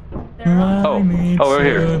 Oh, we're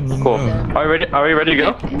here. Cool. Are we ready to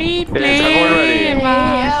go? Me Is everyone ready?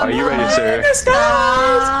 Are you ready, sir?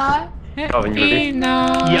 Calvin, you ready?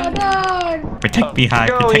 Yeah. Protect me high.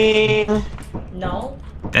 Protect. Going. No.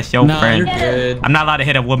 That's your No, friend. you're good. I'm not allowed to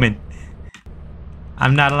hit a woman.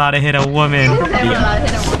 I'm not allowed to hit a woman.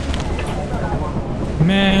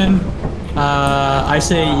 Man, I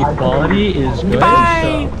say equality is good.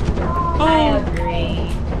 Bye. I agree.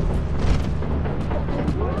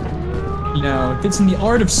 So, you know, it's in the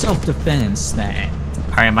art of self-defense that.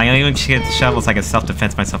 Alright, my only chance to shovel is I can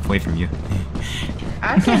self-defense myself away from you.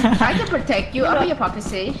 I can protect you. I'll be your pocket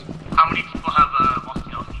sage. How many people have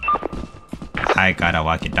walkie-talkie? I got a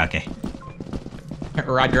walkie-talkie.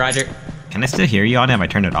 Roger. Can I still hear you on it if I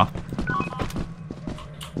turn it off?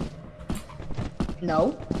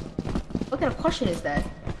 No. What kind of question is that?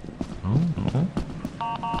 Oh, no.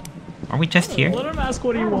 Are we just here? Let him ask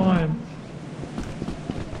what he wants.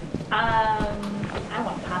 I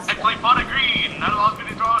want pasta. Play pot of green. That allows me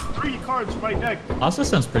to draw 3 cards from my deck. Pasta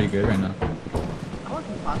sounds pretty good right now. I want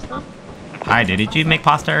some pasta. Hi, did you make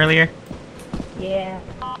pasta earlier? Yeah.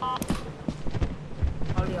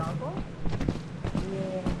 Oliago?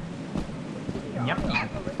 Yeah. Yep.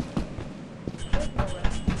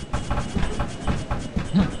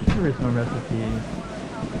 There is no recipe.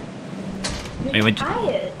 Wait, Try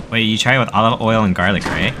it. wait, you try it with olive oil and garlic,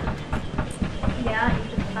 right? Yeah, you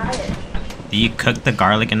should try it. Do you cook the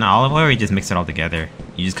garlic and the olive oil or you just mix it all together?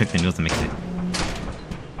 You just cook the noodles and mix it.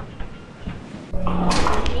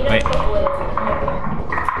 You Wait. don't put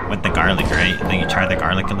oil. With the garlic, right? Then you try the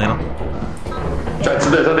garlic a little. There's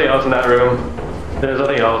nothing else in that room. There's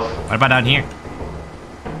nothing else. What about down here?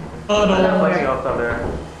 Oh There's no. nothing else down there.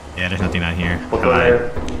 Yeah, there's nothing down here. We'll Come go on. there.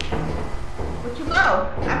 Where'd you go?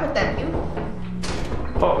 I protect you.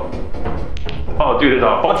 Oh. Oh, dude, there's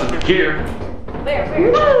a bunch of gear. Where?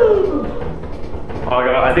 Oh,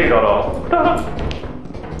 I think I got it all.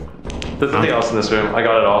 There's nothing else in this room. I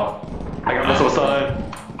got it all. I got missile sign.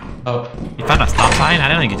 Oh. You found a stop sign? I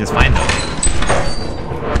don't think you just find those.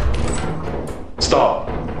 Stop.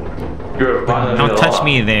 You're violent. Don't touch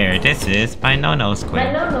me there. This is my no-no square.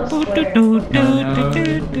 My no-no square.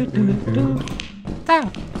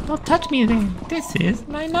 Stop. Don't touch me there. This is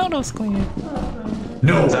my no-no square.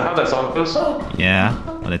 No. Is that how that song goes? Yeah.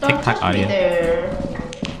 Well, the Don't TikTok touch me audio. there.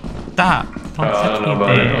 Stop. Don't I touch don't know me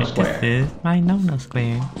about there. no square. This is my no-no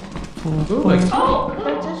square. Ooh, like, Oh,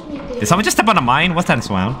 Don't touch me there. Did someone just step on a mine? What's that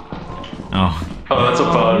sound? Oh. Oh, that's a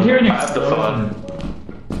phone. You hear an I have the phone.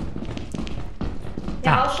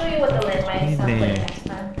 Yeah, I'll show you what the landmines sound There. like next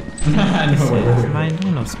time. No way. My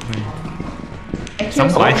no square. Some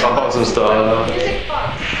Some I life. found some stuff. Music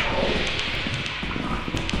box.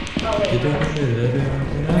 Oh wait.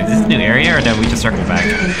 Is this a new area or did we just circle back?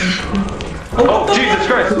 Oh, Jesus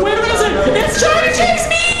Christ! Where is it? It's trying to chase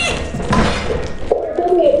me!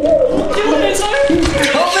 Kill it, son!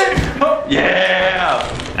 Help me! Oh, yeah!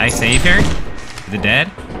 Did I save her? Is it dead?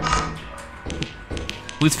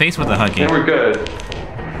 Whose face was the Yeah, hugging? we're good.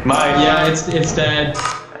 Mine. Yeah, it's dead.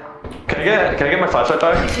 Can I get my flashlight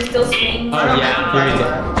back? She's still swinging. Oh yeah, here you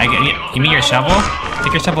go. Give me your shovel?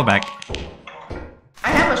 Take your shovel back. I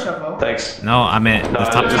have a shovel. Thanks. No, I meant No, the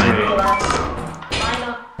stop just sign. me. Line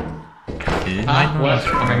up. Is Ah, mine what?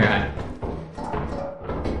 not- Okay, okay.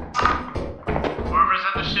 Whoever's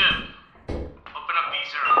at the ship, open up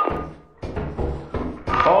B0.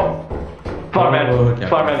 Oh! Flowerman. Oh, okay.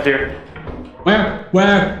 Flowerman's here. Where?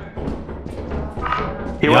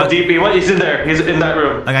 He went deep. He's in there. He's in that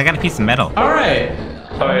room. Look, I got a piece of metal. Alright.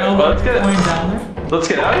 Alright, No, well, let's get going down there. let's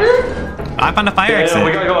get out of here. I found a fire exit. Yeah,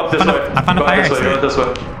 we gotta go up this way. I found a Go fire this way, exit. Go this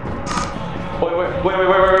way. Wait.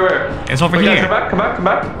 It's over Wait, guys, here. Come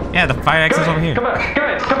back. Yeah, the fire exit's over here. Come back,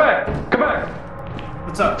 guys, come back.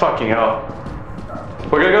 What's up? Fucking hell.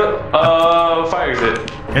 We're gonna go, fire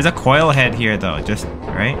exit. There's a coil head here though, just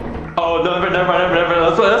right? Oh, no, never mind.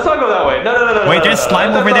 Let's not go that way. No. Wait, there's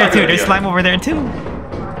slime That's over not there a too. good There's idea. slime over there too.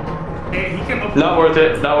 Hey, he can open. Not worth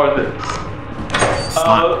it.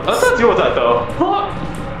 Slime. Let's not deal with that though.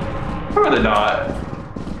 Or really not.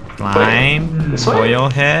 Slime, this way? coil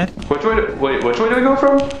head. Which way do we go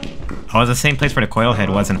from? Oh, it was the same place where the coil head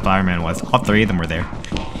was and fireman was. All three of them were there.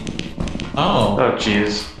 Oh. Oh,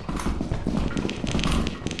 jeez.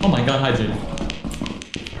 Oh my god, hi Jude.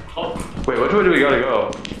 Wait, which way do we gotta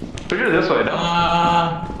go? We should do this way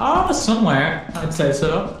now. Somewhere. I'd say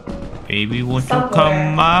so. Baby, won't you Somewhere.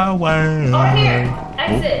 come my way? Oh here.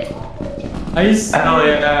 Exit. Ice. Hell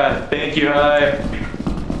yeah! Thank you, hi.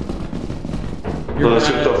 Let's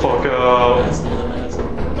get the fuck out.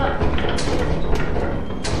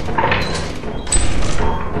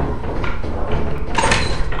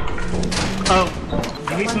 Oh,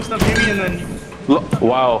 give me some stuff, maybe, and then.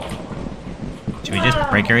 Wow. Should we just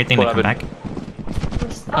break everything to come back?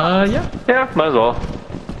 Yeah. Yeah, might as well.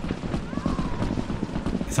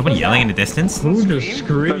 Is someone yelling in the distance? Who just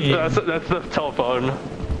screamed? That's the telephone.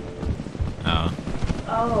 Oh.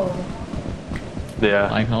 Oh. Yeah.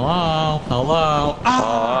 Like, hello?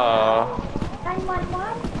 Ah.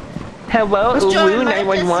 911. Hello, What's your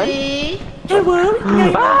emergency? What's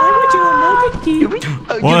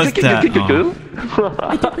that?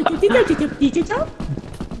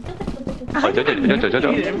 Hi.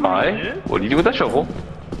 What do you do with that shovel?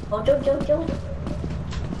 Oh, Joe.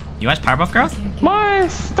 You watch Powerpuff Girls? My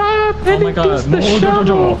stop! Oh my god,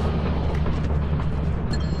 Mojo.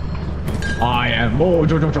 I am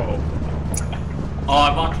Mojo. Oh,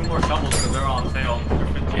 I bought 2 more shovels because they're on sale. They're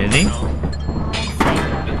 15 Really? now.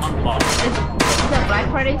 Is it Black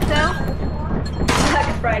Friday sale?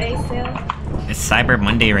 Black Friday sale. It's Cyber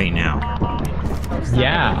Monday right now.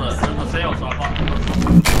 Yeah. There's a sale, so I bought 2 more.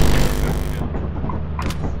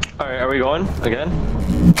 Alright, are we going again?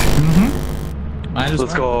 Might as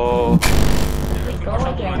Let's well. go. Go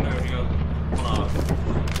again.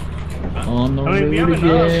 On the I mean, we road have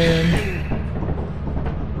enough. again.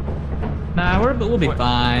 Nah, we'll be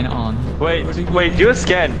fine on. Wait, do a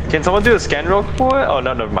scan. Can someone do a scan real quick? Oh,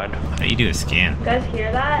 no, never mind. How do you do a scan? You guys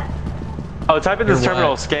hear that? Oh, type in this Hear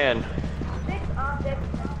terminal what? scan. 6 objects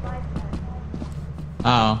and 5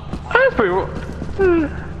 Oh. That's pretty.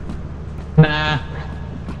 Nah.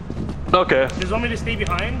 Okay. Does you want me to stay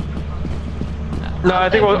behind? No, I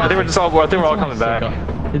think we're all coming back.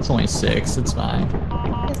 It's only 6, it's fine.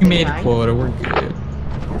 We made a quota, we're good.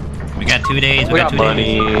 We got 2 days. We got 2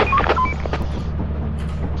 money. days.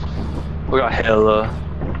 We got hella.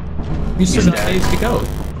 We still got days to go.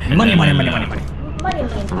 Money. Money. Money.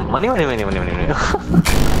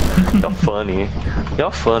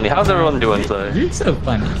 Y'all funny. How's everyone doing today? You're so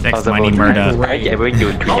funny. Sex, How's money, everyone murder. Right. Yeah, we're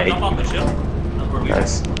doing Oh, great. jump off the ship. That's where we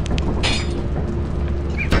Nice.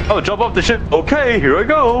 Oh, jump off the ship. Okay, here I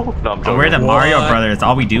go. No, I'm Oh, joking. we're the Mario What? Brothers.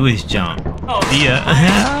 All we do is jump. Oh, See ya.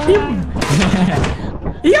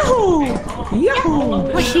 Yahoo! Yahoo!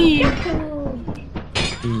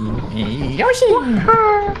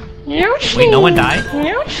 Yoshi! Wait, no one died?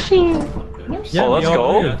 Yeah, Oh, let's we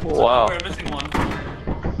all go. did. Wow. we're missing one.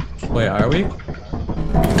 Wait, are we? I'm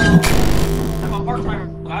a part-timer,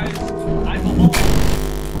 guys. I'm a home.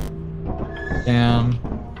 Damn.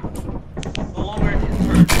 No longer an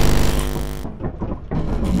intern.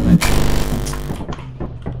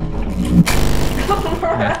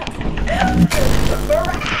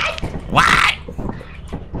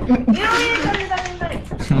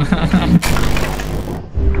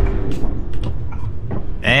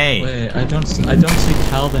 don't see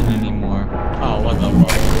Calvin anymore. Oh, what the fuck?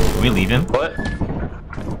 Can we leave him? What?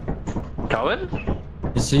 Calvin?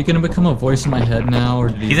 Is he gonna become a voice in my head now, or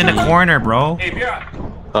did he He's in the leave? corner, bro. Hey, Vera.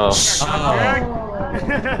 Oh. Oh. Huh?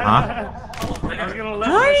 I was gonna let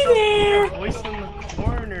myself voice in the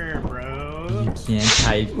corner, bro. You can't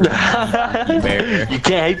type. Bear. You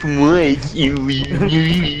can't hype much.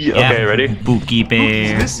 Okay, ready? Spooky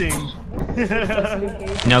bear. Missing.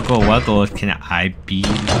 Snuggle Wuggle, can I be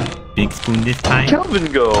Big Spoon this time?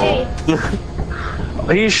 Calvin go.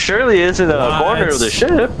 Hey. He surely is in the corner of the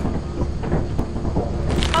ship.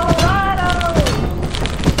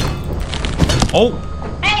 Oh!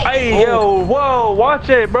 Hey, yo, whoa, watch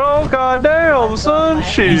it, bro. God damn, son.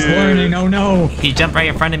 Shit. He's learning. Oh no. He jumped right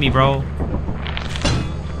in front of me, bro.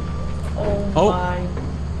 Oh.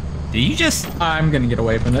 Did you just... I'm gonna get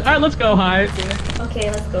away from it. Alright, let's go, hi. Okay,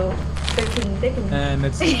 let's go. They can. And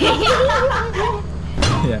it's... yeah.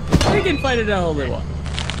 They can fight it out all they want.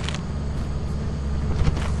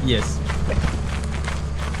 Yes.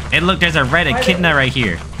 Hey, look, there's a red echidna right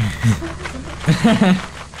here.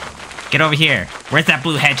 Get over here. Where's that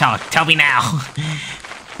blue hedgehog? Tell me now.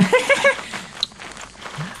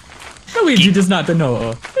 Luigi does not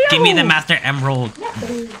know. Give me the Master Emerald.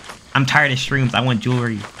 I'm tired of shrooms. I want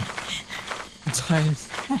jewelry.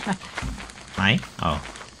 Mine? Oh.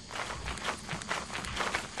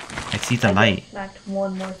 I see the light. Back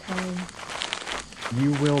one more time.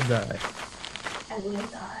 You will die. I will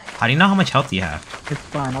die. How do you know how much health you have? It's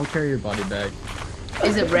fine, I'll carry your body bag.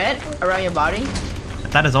 Is it red around your body?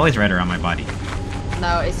 I thought it's always red around my body.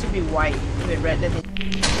 No, it should be white. If it's red, then it...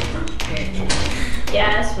 Okay.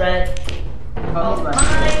 Yeah, it's red. Oh, it's red.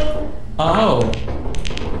 Mine. Oh,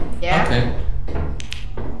 Yeah? okay.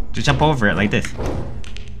 Just jump over it like this.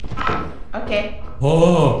 Okay.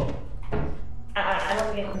 Oh, I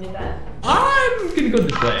don't get to do that. I'm gonna go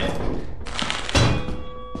this way.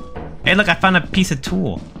 Hey, look, I found a piece of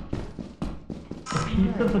tool.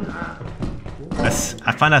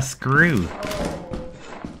 I found a screw.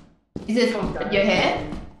 Is it from your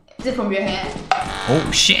head? Is it from your head?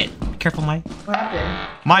 Oh, shit. Be careful, Mike. What happened?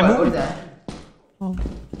 My What was move. that?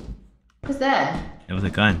 What's that? It was a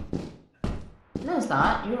gun. No, it's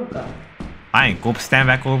not. You're a gun. Fine, go stand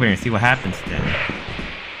back over here and see what happens then.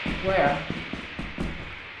 Where?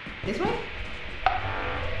 This way?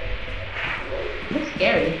 Looks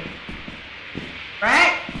scary.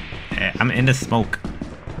 Right? Hey, I'm in the smoke.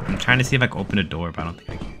 I'm trying to see if I can open the door, but I don't think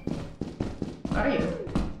I can. Where are you?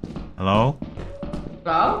 Hello?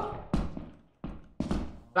 Hello?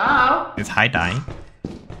 Hello? Is Hi dying?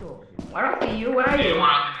 Where are you? Where are you?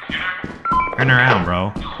 Turn around,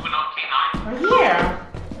 bro. We're here.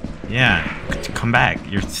 Yeah, come back.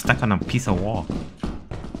 You're stuck on a piece of wall.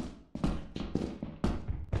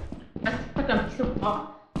 I'm stuck on a piece of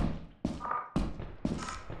wall.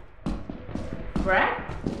 Right?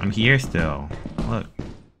 I'm here still. Look.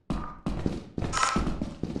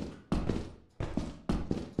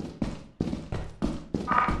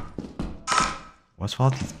 What's with all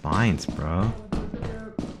these vines, bro?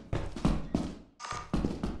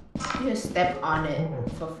 You just step on it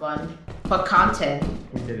for fun. For content.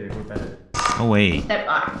 We did it, we're better. Oh, wait.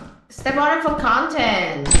 Step on it for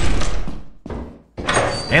content.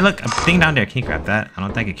 Hey, look, a thing down there. Can you grab that? I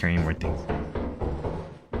don't think I can carry any more things.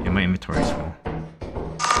 Yeah, my inventory's full.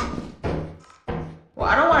 Well,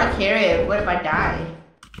 I don't want to carry it. What if I die?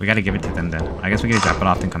 We gotta give it to them then. I guess we gotta drop it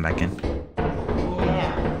off and come back in.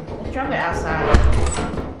 Yeah. Let's drop it outside.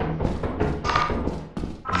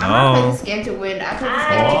 I want to play No. this game to win. I play this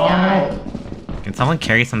game to die. Can someone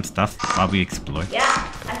carry some stuff while we explore? Yeah,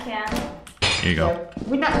 I can. Here you go. Yeah,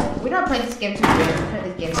 we're not playing this game to win. We're playing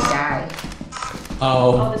this game to die.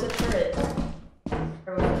 Oh, Oh, there's a turret.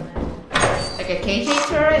 Or was it that? Like a KJ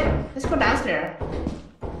turret. Let's go downstairs.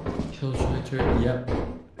 kill shelter, yep.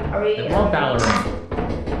 Are we? I love Valorant.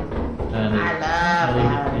 And I love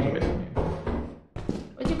Valorant.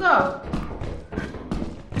 Where'd you go?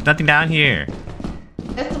 There's nothing down here.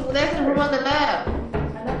 That's the room on the left.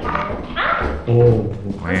 Oh,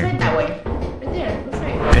 Let's Where? right that way. Right there. Let's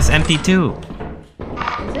right. It's empty too.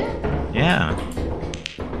 Is it? Yeah.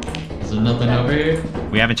 is there nothing over here?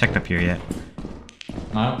 We haven't checked up here yet.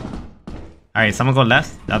 No. Alright, someone go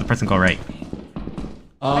left, the other person go right.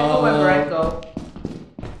 I go wherever I go.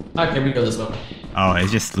 Okay, we go this way. Oh,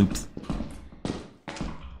 it's just sloops.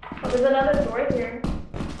 Oh, there's another door here.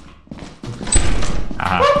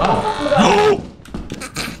 Haha. Oh,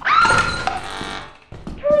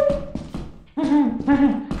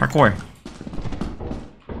 Parkour.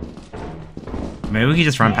 Maybe we can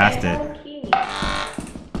just run past Hey, I it. found a key.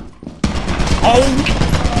 Oh!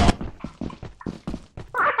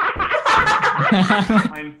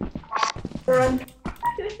 Fine. Run.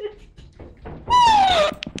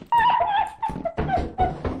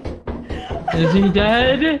 Is he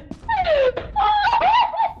dead?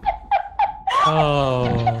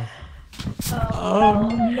 Oh. Oh.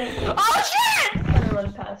 No. Oh shit! I'm gonna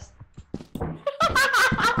run past.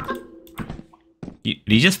 Did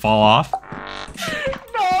you just fall off? No,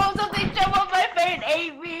 something jumped on my face and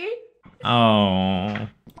ate me. Oh.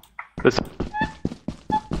 This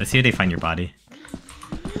Let's see if they find your body.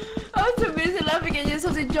 I was too busy laughing and just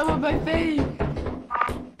something jumped on my face.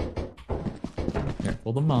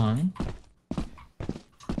 Careful the mine.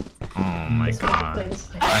 Oh my god.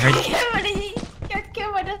 I I heard got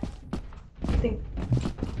killed by the... I think.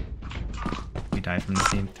 we died from the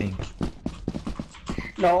same thing.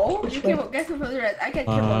 No, Which you way? got killed from the rest. I got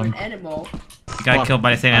killed by an animal. You got killed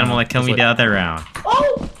by the same animal that killed me the other round.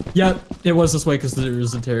 Oh! Yep, it was this way because there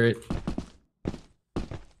was a turret.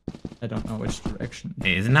 I don't know which direction.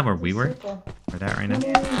 Hey, isn't that where we were? Circle. We're that right now?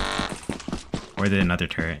 Or is it another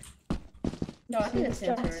turret? No, I think it's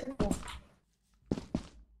the turret. Circle.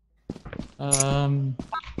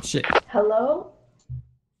 Shit. Hello?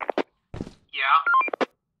 Yeah.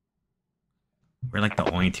 We're like the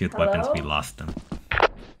only two with Hello? weapons. We lost them.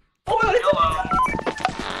 Oh,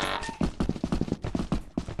 Hello.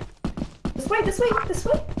 this way, this way, this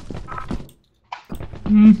way.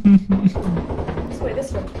 This way,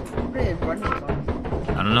 this way. What are they running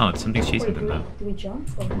from? I don't know. Something's chasing Wait, them though. do we jump?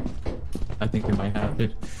 Or... I think we might have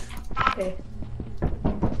it. Okay.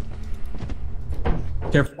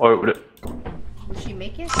 Careful. or would it? Will she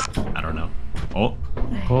make it? I don't know. Oh,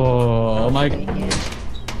 Oh my. Make it. We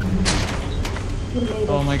made it.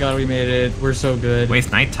 Oh my god, we made it. We're so good. wait,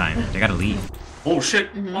 it's nighttime. They gotta leave. Oh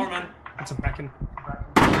shit. Mhm. Oh man. That's a Beacon.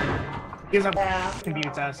 He has a Yeah.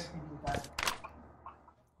 convenience ass.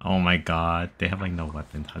 Oh my god. They have like no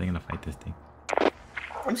weapons. How are they gonna fight this thing?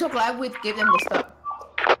 I'm so glad we gave them the stuff.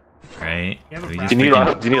 Right? You have a We flash? just Do you need freaking-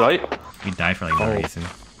 light? Do you need light? we died for like no Oh. reason.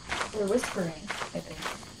 We're whispering, I think.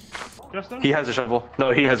 Justin? He has a shovel.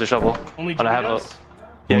 No, he has a shovel. Only And I have Jimmy a. does?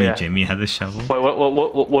 Yeah, Only yeah. Jimmy had the shovel.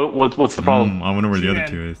 Wait, what's the problem? I wonder where the other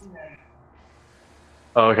G-Man. two is.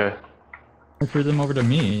 Oh, okay. Refer them over to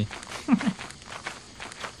me.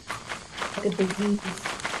 Like a disease.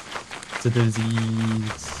 It's a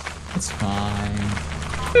disease. It's fine.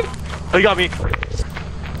 Oh, you got me. What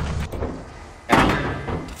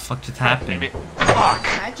the fuck just happened? Fuck.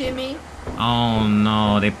 Hi, Jimmy. Oh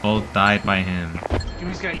no, they both died by him.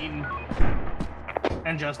 Jimmy's got eaten.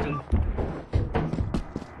 And Justin.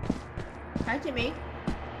 Hi, Jimmy.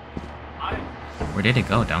 Where did it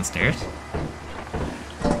go? Downstairs?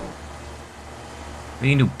 We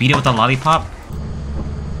need to beat it with a lollipop?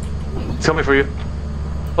 He's coming for you.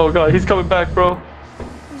 Oh god, he's coming back, bro.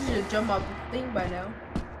 You should jump up the thing by now.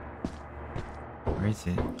 Where is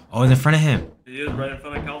it? Oh, it's in front of him. He is right in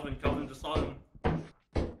front of Calvin. Calvin just saw him.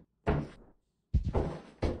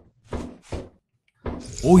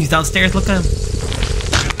 Oh, he's downstairs. Look at him.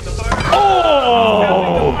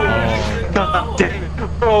 Oh! God damn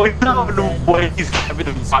it, bro. He's not no way he's having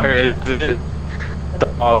the fire.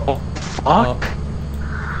 Oh, fuck.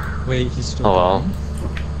 Wait, he's still. Oh, well. down?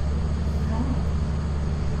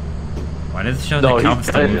 Why does it show No, that Calvin's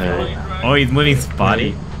still he's- moving? Oh, he's moving his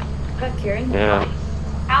body. I'm not carrying Yeah.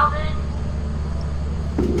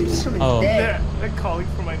 Someone's Oh. dead. They're calling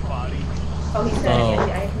for my body. Oh, he's not. Oh.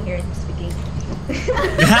 I can hear him speaking.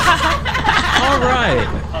 Alright.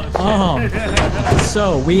 Oh, shit.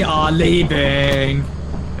 So we are leaving.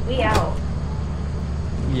 We out.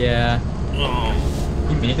 Yeah.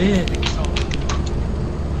 We made it.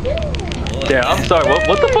 Yeah, I'm sorry.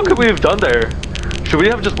 What the fuck could we have done there? Should we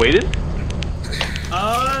have just waited?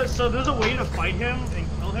 So there's a way to fight him and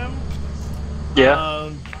kill him. Yeah.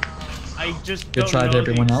 I just Good don't try know to the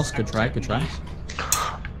everyone else. exact Good try. Good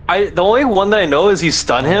try. The only one that I know is he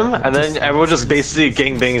stunned him, and then everyone just basically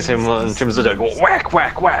gangbangs him in terms of like whack,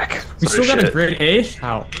 whack, whack. We sort still of got a shit. grade A.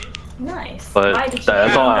 How? Nice. But Why did you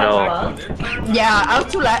that's all I know. know. Yeah, I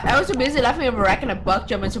was too busy laughing at Barack and a bug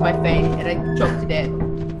jumped into my face and I choked to death.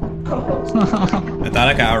 I thought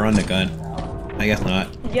I could outrun the gun. I guess not.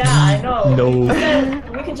 Yeah, I know. No. Then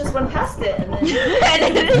we can just run past it and then.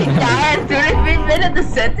 And then he died as soon as we finished the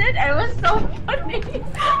sentence. It was so funny.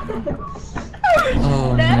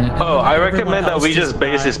 Oh man. Oh, I Everyone recommend that else we just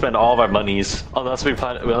basically died. spend all of our monies, unless we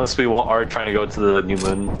are trying to go to the new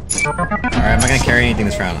moon. Alright, I'm not gonna carry anything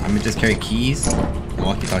this round. I'm gonna just carry keys and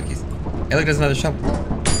walkie-talkies. Hey, look, there's another shovel.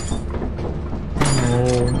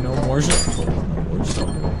 No, no more shovel. No more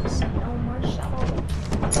shovels. No more shovel.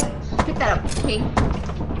 Pick that up, King.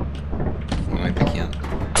 Oh, I pick you up.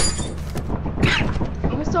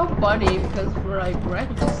 It was so funny because we're like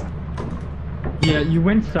breakfast. Yeah, you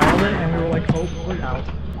went silent and we were like, oh, we're out.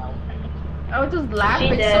 I was just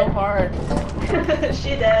laughing did. so hard. She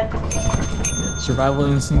did. Survival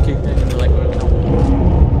instinct kicked in and we're like, oh.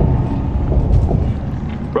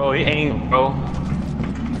 Bro, he ain't, bro.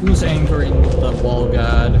 Who's anchoring the wall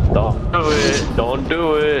god? Don't do it. Don't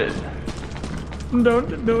do it.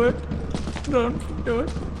 Don't do it. Don't do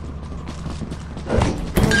it.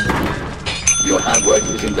 Your hard work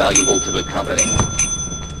is invaluable to the company.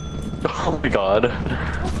 Oh my god.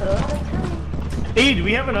 Hey, do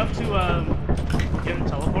we have enough to get a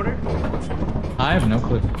teleporter? I have no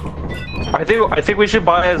clue. I think we should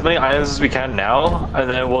buy as many items as we can now, and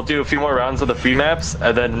then we'll do a few more rounds of the free maps,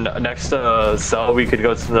 and then next sell we could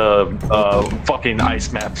go to the fucking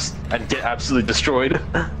ice maps and get absolutely destroyed.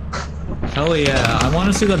 Hell yeah, I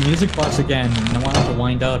want to see the music box again. I want it to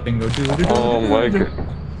wind up and go do. Oh my god.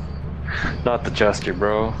 Not the gesture,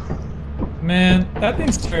 bro. Man, that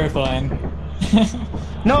thing's terrifying.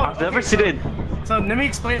 No, I've never seen it. So let me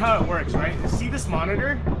explain how it works, right? See this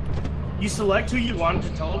monitor? You select who you want to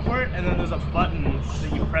teleport, and then there's a button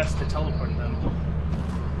that you press to teleport them.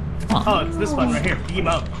 Oh, it's this button right here. Beam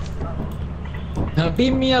up. Now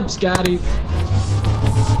beam me up, Scotty.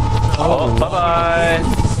 Oh, bye-bye.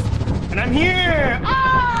 And I'm here!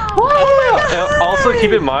 Also,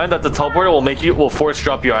 keep in mind that the teleporter will force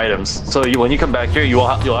drop your items. So when you come back here, you'll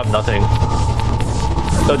have nothing.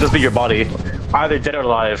 It'll just be your body, either dead or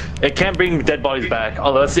alive. It can't bring dead bodies back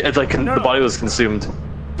unless it's like the body was consumed.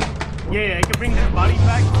 Yeah, it can bring their bodies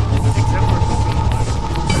back, except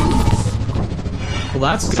for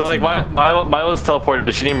Well, that's So like Milo was teleported,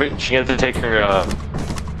 but she had to take her.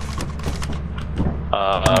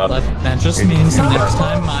 that just means the next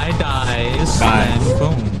time I dies, then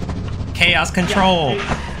boom. Chaos control.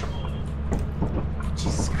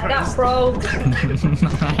 Jesus I got Christ. probed.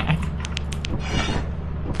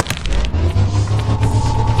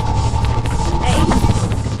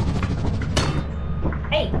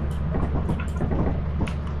 Hey. Hey.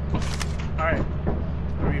 Alright.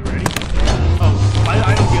 Are we ready? Oh, I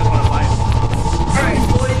don't you guys want to buy it. Alright,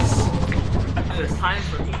 boys. It's time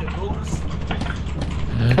for me to lose.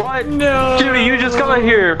 What? No. Jimmy, you just got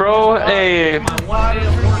here, bro. Hey.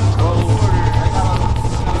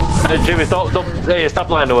 Hey, Jimmy, don't. Hey, stop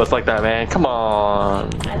lying to us like that, man. Come on.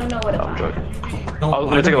 I don't know what I'm about. joking. Let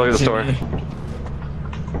me take a look at the store.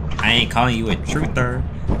 I ain't calling you a truther.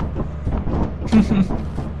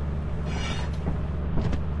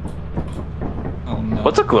 Oh no.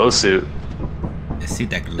 What's a glow suit? A suit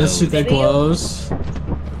that glows. The suit that glows?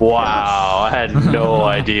 Wow, I had no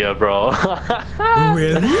idea, bro.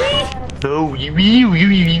 Really? No.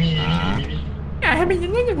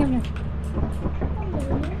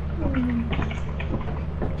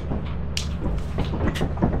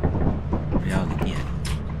 Y'all looking at?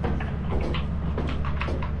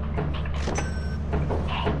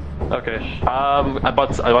 Okay. I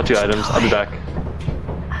bought 2 items. I'll be back.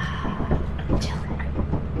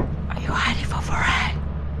 Are you hiding for Farad?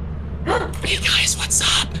 Hey guys, what's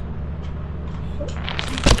up?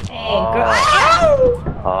 Hey, girl.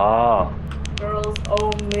 Ah. Girls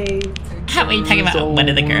only. How are you talking about one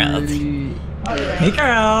of the girls? Hey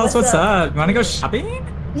girls, what's up? You wanna go shopping?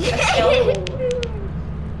 Oh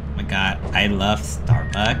my god, I love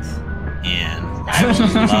Starbucks, and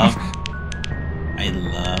I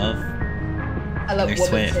love They're women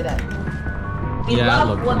sweet. say that. We Yeah, I love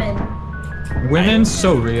love women. Women's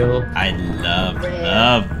so real. I love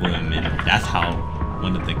women. That's how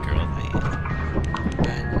one of the girls I am. I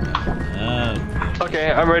love women.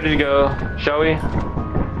 Okay, I'm ready to go. Shall we?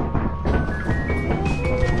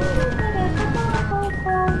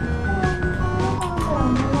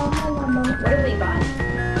 What did we buy?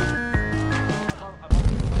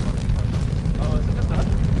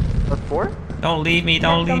 That's 4? Don't leave me,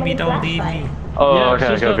 don't leave me, don't leave me. Oh, Yeah, okay,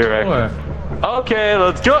 she's okay, I'll be got right. Okay,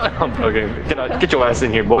 let's go. Okay, get your ass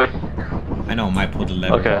in here, boy. I know I might pull the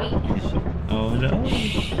lever. Okay. Oh no.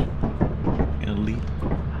 Gonna leave.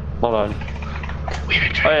 Hold on.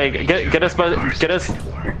 Hey, get us.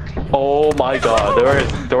 Oh my god,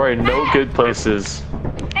 there are no good places.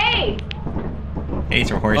 Hey! Hey, it's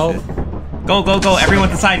your horses. Go, go, go!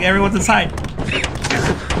 Everyone's inside! Everyone's inside!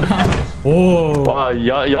 Oh. Wow,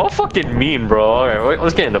 y'all fucking mean, bro. Alright,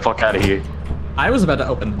 let's get the fuck out of here. I was about to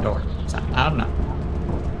open the door. So, I don't know.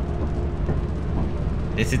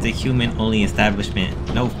 This is a human-only establishment.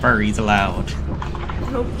 No furries allowed.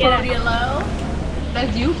 No Get furry allowed.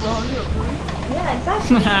 That's you, bro. You're a furry. Yeah,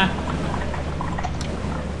 exactly.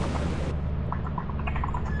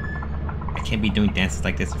 I can't be doing dances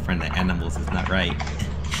like this in front of the animals. It's not right.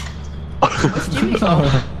 Where's Jimmy? Oh,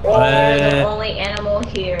 the What? only animal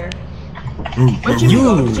here. Where'd Jimmy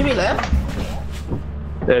go? Jimmy left?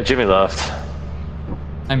 Yeah, Jimmy left.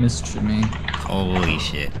 I missed Jimmy. Holy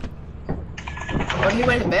shit. Oh, he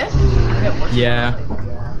went to bed? Yeah.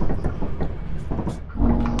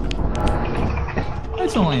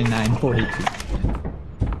 It's only 9:42.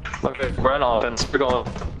 Okay, we're on offense. We're going.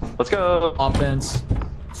 Let's go. Offense.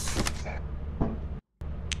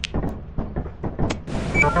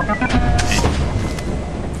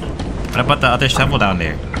 What about the other shovel down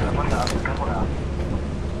there?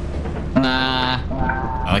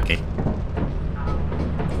 Nah. Okay.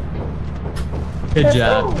 Good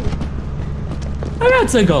job. I got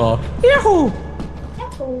to go. Yahoo!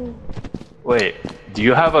 Wait, do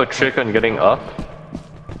you have a trick on getting up?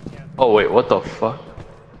 Oh wait, what the fuck?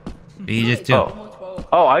 What do you just do?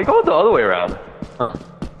 Oh, I go the other way around. Huh.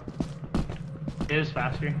 It is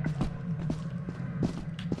faster.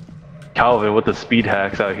 Calvin with the speed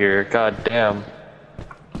hacks out here. God damn.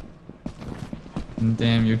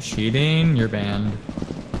 Damn, you're cheating. You're banned.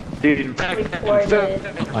 Dude, Recorded.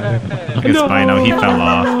 It's fine. No, he fell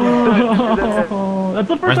off. That's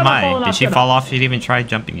the first Where's time I've Mai? fallen Did off she that. fall off? She didn't even try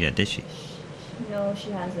jumping yet, did she? No,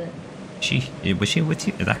 she hasn't. Was she with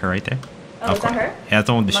you? Is that her right there? Oh, is that her? Yeah, that's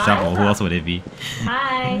the one with the Mai? shovel. Who else would it be?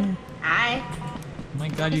 Hi. Hi. Oh my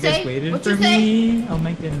god, You you guys say? waited What for you say? me. Oh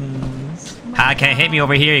my goodness. Ah, can't hit me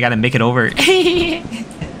over here. You gotta make it over.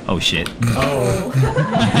 Oh shit. Oh.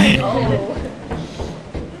 Oh.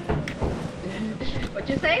 What'd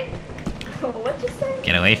you say? What'd you say?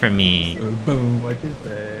 Get away from me. Boom. What you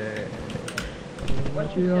say?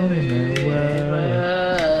 What you only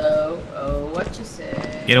know Oh, what you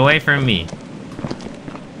say? Get away from me.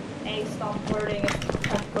 Hey, stop flirting. It's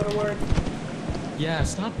time to go to work. Yeah,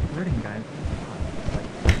 stop flirting, guys.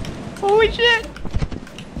 Holy shit.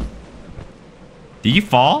 Did you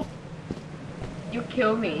fall? You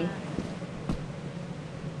kill me.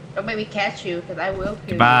 Don't make me catch you, because I will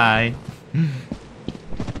kill Goodbye. you.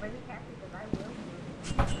 Don't make me catch you, 'cause I will.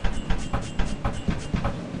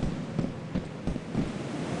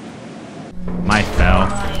 Mai fell.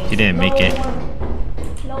 She didn't make it.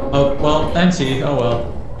 No. Oh, well, NC. Oh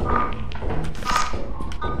well.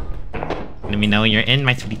 Let me know when you're in,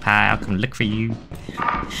 my sweetie pie. I'll come look for you.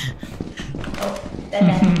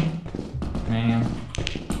 Man.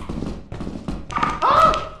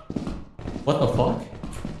 What the fuck?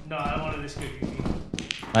 No, I wanted this good.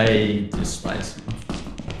 I despise you.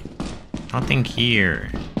 Nothing here.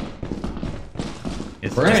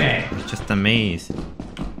 Frank. It's just a maze.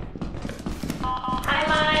 Hi,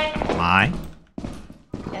 Mike. Mai?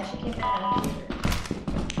 Yeah, she came out.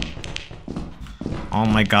 Oh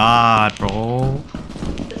my god, bro.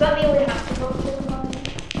 Does that mean we have to go to the mine?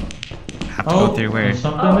 Have to go through where?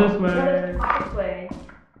 Something Oh, this way. this way.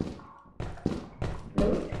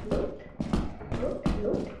 Loot, loot, loot,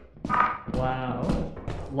 loot. Wow.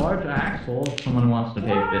 Large axle. Someone wants to take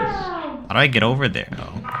this. How do I get over there?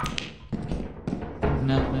 Oh.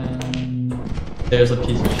 Nothing. There's a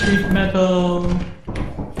piece of sheet metal.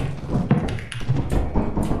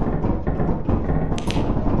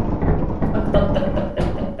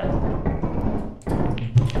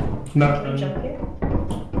 Nothing. Jump here.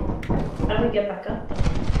 How do we get back up?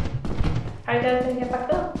 How do you guys get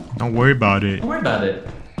back up? Don't worry about it. Don't worry about it.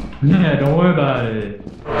 Yeah, don't worry about it.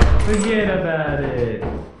 Forget about it.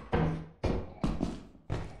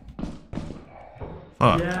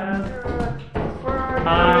 Fuck. Yeah.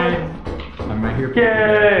 Hi. I'm right here.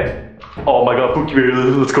 Yay! Oh my god, Pookie Bear,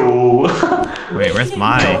 let's go. Wait, where's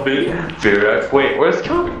Mai? Calvin, Bear, wait, where's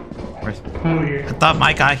Calvin? Where's... Over here. I thought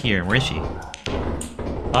Mai got here. Where is she?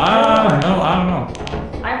 No, I don't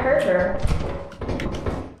know. I heard her.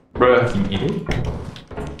 Bruh, You idiot.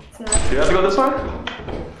 It's not. do you have to go this way?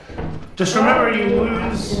 Just remember, you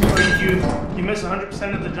lose, or you miss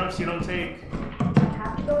 100% of the jumps you don't take.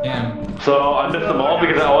 Have to go Damn. down. So I missed them all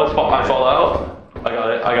because I always fall out. I got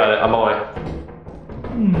it, I'm on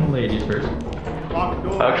my way. Ladies first. Lock the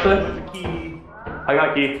door Actually? with the key. I got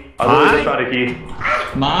a key. I literally Hi? just found a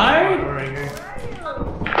key. My? Right here.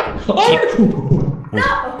 Oh!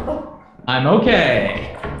 No! I'm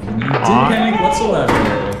okay. Didn't panic whatsoever.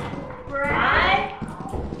 Bye.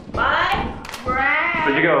 Bye. Brad.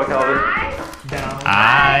 Where'd you go, Calvin? Down.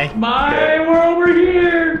 Hi. My, Okay. we're over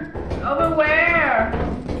here. Over where?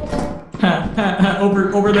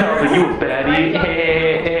 over there. Calvin, you baddie.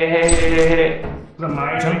 Hey. The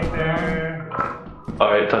mine right there.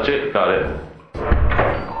 Alright, touch it. Got it.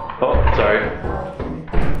 Oh, sorry.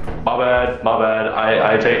 My bad.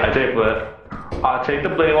 I take the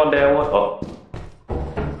blame on that one. Oh.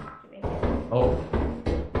 Oh.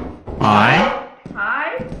 Mai?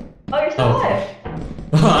 Hi. Oh, you're still Oh,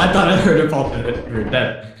 thought I heard her fall to her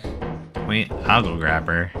death. Wait, I'll go grab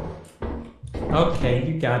her. Okay,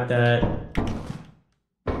 you got that.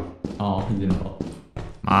 Oh, he didn't fall.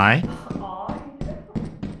 My?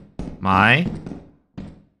 My?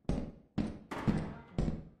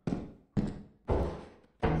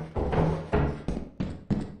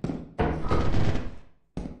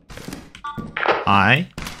 I?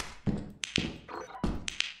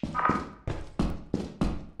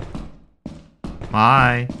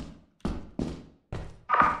 My?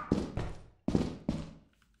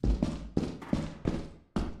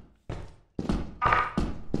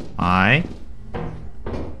 My?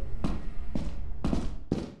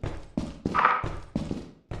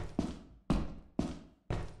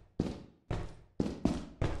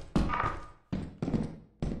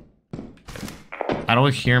 I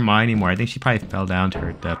don't hear mine anymore. I think she probably fell down to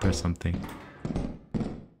her death or something.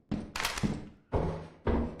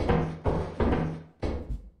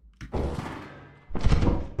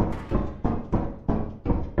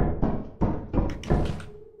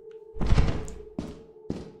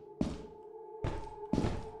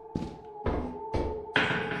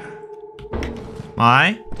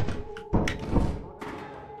 My?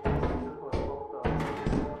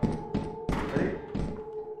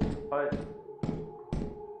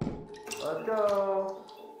 Let's go.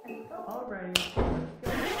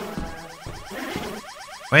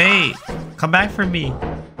 Wait! Come back for me!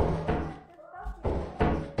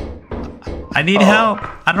 I need help!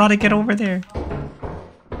 I don't know how to get over there.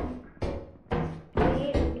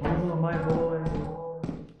 Oh, my boy.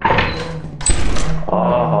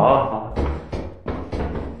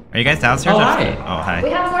 Are you guys downstairs? Oh, or- hi. Oh, hi. We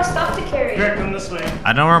have more stuff to carry. Here, come this way. I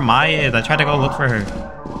don't know where Mai is. I tried to go look for her.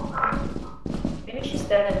 Maybe she's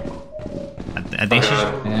dead. I think she's...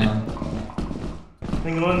 Yeah.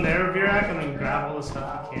 Then go in there, Virak, and then grab all the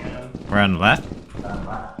stuff you can. We're on the left?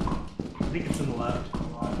 I think it's in the left.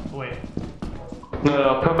 Oh, wait.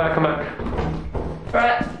 No, come back, come back.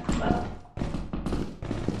 Right.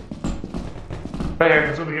 Right here.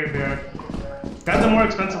 It's over here, Virak. Grab the more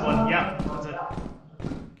expensive one. Yeah, that's it.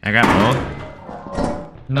 I got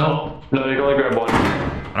both. No. No, you can only grab one.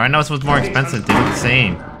 But I know this was more expensive. They look the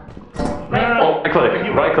same. No. Oh, right click, If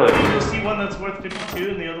you- right click. You'll see one that's worth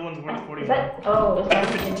 52 and the other one's worth 41. Is that? Oh, is That's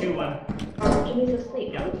that the 52 one. Oh, Jimmy's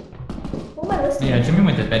asleep. Yeah. Who am I listening Yeah, to? Jimmy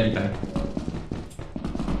went to bed back.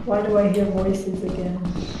 Why do I hear voices again? I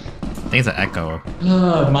think it's an echo.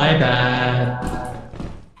 Oh, my bad.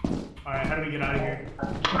 Alright, how do we get out of here?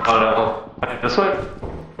 Oh no. This way?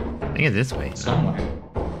 I think it's this way. Somewhere.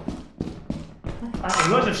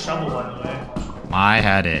 Who has a shovel, by the way? Mai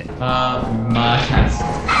had it. My hands.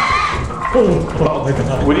 Oh my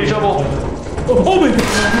god. We need shovel. Oh my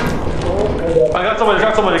god. I got someone, I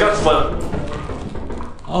got someone, I got someone.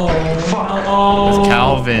 Oh, Fuck. oh. It's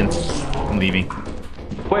Calvin. I'm leaving.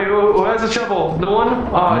 Wait, who has a shovel? No one?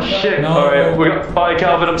 Oh shit. No. Alright, we got. Bye,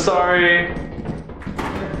 Calvin, I'm sorry.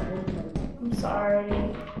 I'm sorry.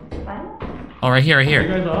 Fine? Oh, right here, right You here.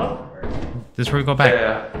 guys up? This is where we go back.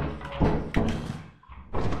 Yeah.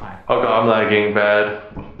 Oh god, I'm lagging bad.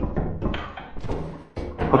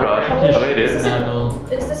 Oh god, I made it. Is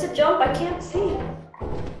this a jump? I can't see.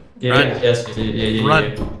 Yeah, Run. yes, yeah.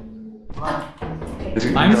 Run.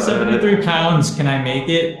 I'm 73 pounds. Can I make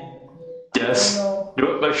it? Yes.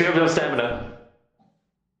 Do it, make sure you have enough stamina.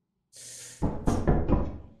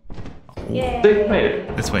 Yay. They made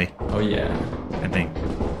it. This way, Oh yeah. I think.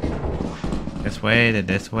 This way, then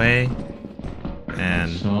this way.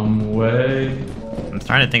 And Some way. I'm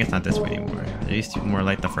starting to think it's not this way anymore. It used to be more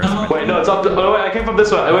like the first one. Wait, no, it's up. Oh wait, I came from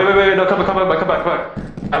this way. Wait, no, come back.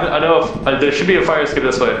 I know. There should be a fire escape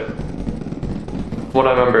this way. What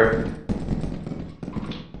I remember.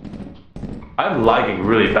 I'm lagging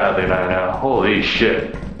really badly right now. Holy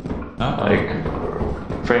shit. Like,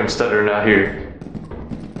 frame stuttering out here.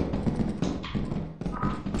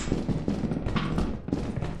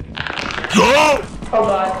 Oh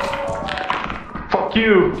god. Fuck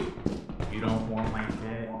you. You don't want my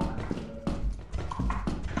head.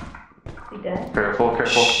 You dead? Careful. Come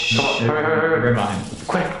on, hurry. Never mind.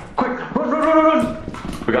 Quick, run.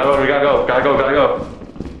 We gotta go.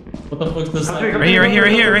 What the fuck's this? Right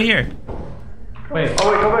Right here. Wait.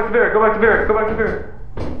 Oh wait, go back to Bear.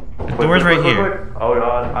 The door's right here. Oh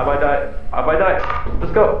god, I might die.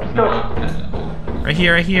 Let's go. Right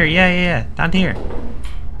here. Yeah. Down here.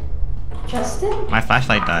 Justin? My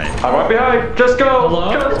flashlight died. I'm right behind. Just go.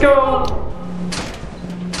 Hello? Just go.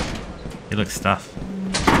 It looks stuffed.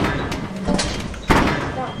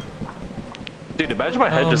 Dude, imagine my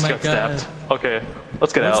head just my got God. snapped. Okay,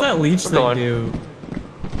 let's get What's out. that leech We're thing going. do?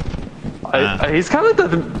 He's kind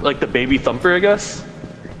of like the baby thumper, I guess.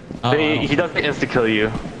 Oh, He doesn't insta kill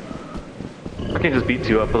you. I can just beat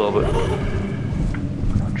you up a little bit.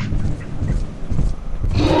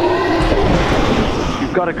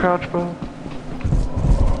 You've got to crouch, bro.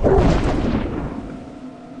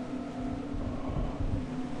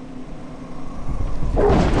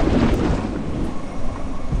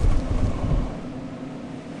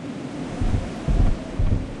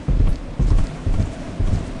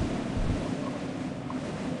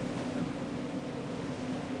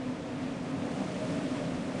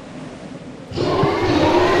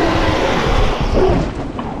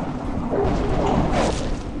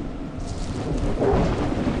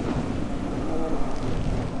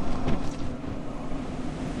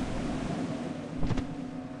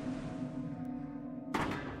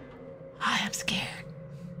 I'm scared.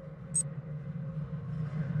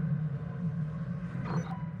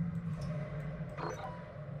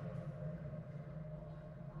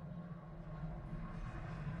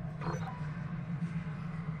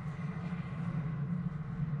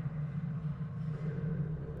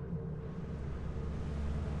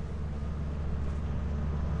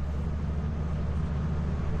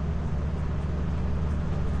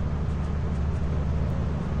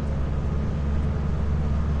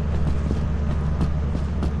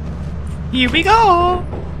 Here we go!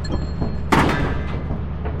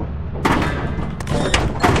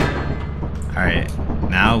 Alright,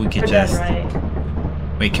 now we could We're just... dead,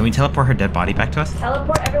 right? Wait, can we teleport her dead body back to us?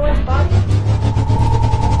 Teleport everyone's body?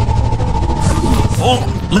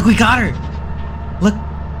 Oh! Look, we got her! Look!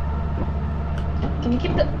 Can you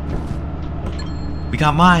keep the... We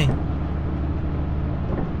got mine!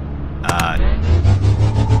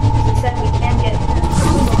 He said we can get...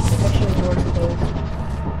 Make sure the door's closed.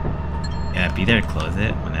 Yeah, be there to close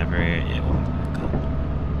it whenever it opens back up.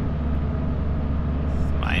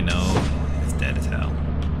 Mino is dead as hell.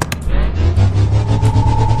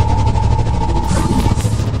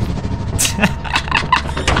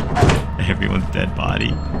 Everyone's dead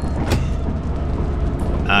body.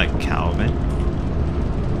 Calvin.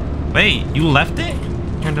 Wait, you left it?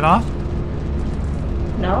 Turned it off?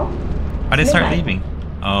 No? Why did it start Midnight. leaving?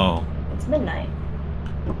 Oh. It's midnight.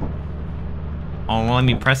 Oh, it won't let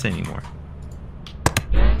me press it anymore.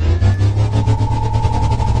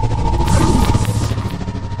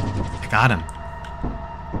 I got him.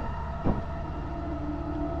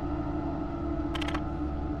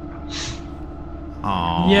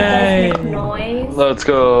 Oh. Yay! Make noise. Let's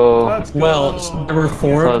go. Let's go. Well, there were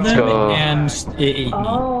 4 of Let's them, go. and it ate me.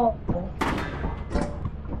 Oh.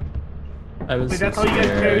 I was Wait, so that's how you get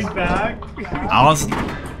scared. carried back? I was.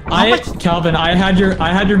 Calvin, I had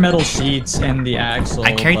your metal sheets and the axle.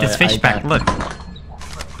 I carried this but fish I back. got- Look.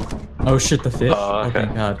 Oh shit, the fish. Oh, okay.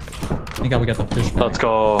 thank God. Thank God we got the fish back. Let's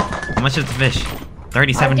go. How much is the fish?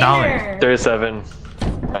 $37. Dinner. 37.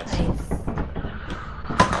 Nice.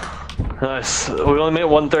 Nice. We only made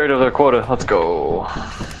 1/3 of their quota. Let's go.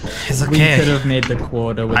 It's We okay. could have made the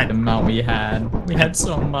quota with I- the amount we had. We had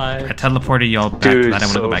so I much. teleported y'all back Dude, because I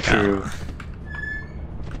didn't so want to go back true. out.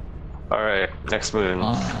 Alright, next moon.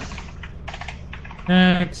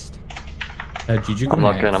 Next. GG go I'm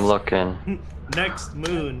looking, next. I'm looking. Next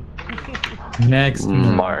moon. Next.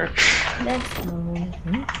 March. Next moon.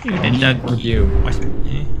 And Doug, Review.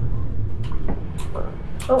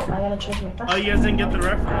 Oh, I gotta change my Oh, flashlight. you guys didn't get the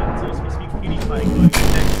reference. It was supposed to be PewDiePie going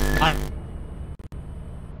next.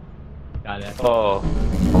 Got it. Oh.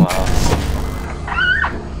 Wow.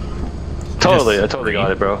 Totally, I totally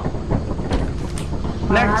got it, bro.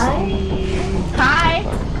 Next Hi. moon. Hi.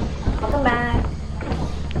 Welcome back.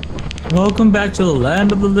 Welcome back to the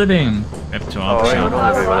land of the living. Rip to Oh, all wait, I the don't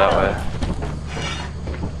want to go that way.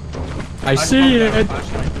 I see didn't have it. a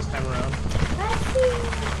flashlight this time around.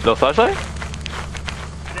 No flashlight? I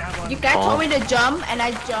didn't have one. You guys told me to jump, and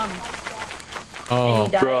I jumped. Oh.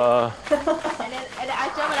 And you died. Bruh. And then I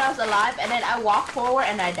jumped and I was alive, and then I walked forward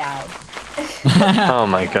and I died. Oh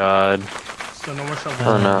my god. So no more shovels.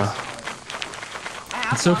 Oh no. I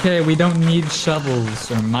have It's okay, we don't need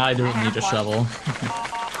shovels. Or I don't need a shovel.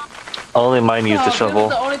 Only mine used a This was shovel.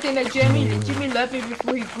 the only thing that Jimmy left me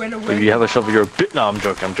before he went away. If you have a shovel, you're a bit. No, I'm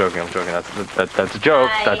joking. I'm joking. That's a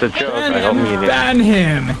joke. That's a joke. I don't mean it. Ban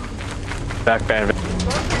him! Back ban.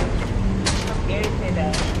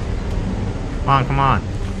 Come on, come on.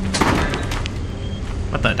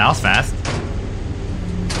 What the? That was fast.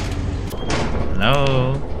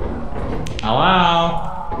 Hello?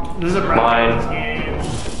 Hello? This is a Mine. Brown game.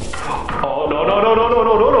 Oh no no no no no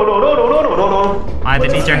no no no no no no no no no. Why? They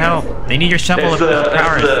need your help. They need your shovel It's of the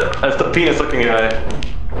powers. that's the penis looking guy.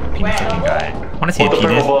 Penis looking guy. I want to see a With the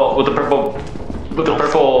penis. purple ball. With the purple. With the Oh,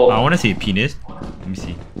 purple. I want to see a penis. Let me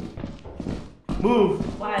see. Move.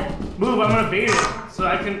 Why? Move, I'm gonna bait it. So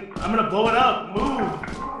I'm gonna blow it up.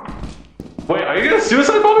 Move. Wait, are you gonna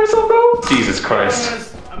suicide bomb yourself, bro? Jesus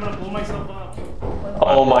Christ. I'm gonna blow myself up.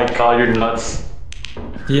 Oh my god, you're nuts.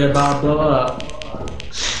 Yeah, about blow up.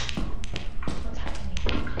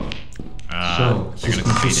 So, he's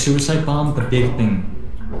going to suicide bomb the big thing.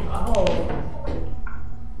 Oh.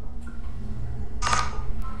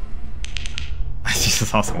 I just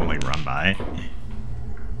saw someone like run by.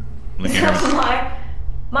 Look at That's him.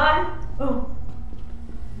 mine. Oh.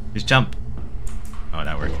 Just jump. Oh,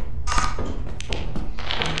 that worked.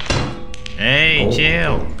 Hey,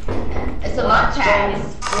 chill. It's a love tag.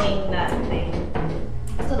 Swing that thing.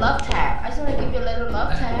 It's a love tag. I just want to give you a little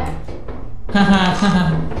love tag.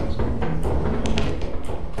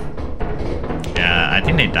 Yeah, I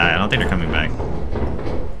think they died. I don't think they're coming back.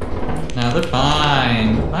 Now they're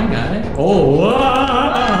fine. Bye, guy. Oh.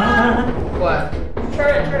 What?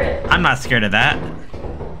 Turret. I'm not scared of that.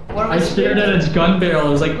 What are I we stared at its gun barrel. I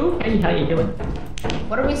was like, oh, hey, how you doing?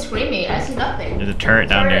 What are we screaming? I see nothing. There's a turret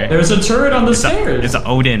down there. There's a turret on the stairs. It's an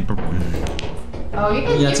Odin. Oh, you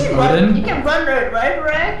can, Yeah, you it's can Odin. run. You can run it, right,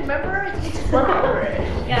 Greg? Remember? You can just run over it.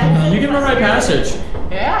 Yeah. You can run right passage.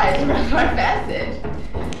 Yeah, it's right passage.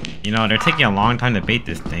 You know, they're taking a long time to bait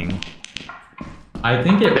this thing. I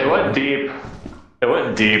think it. They went deep. It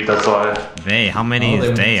went deep, that's why. They? How many Oh,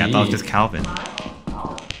 they is they? went I thought it was deep. just Calvin.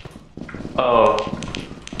 Oh.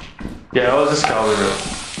 Yeah, it was just Calvin.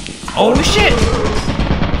 Oh shit!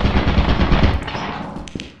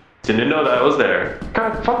 Didn't know that was there.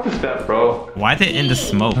 God, fuck this map, bro. Why is it in the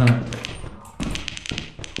smoke?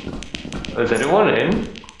 Is anyone in?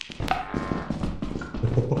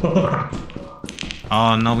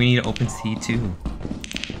 Oh no, we need to open C2.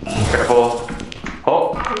 Careful.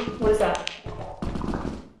 Oh, What is that?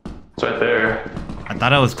 it's right there. I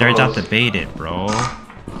thought it was their job to bait it, bro.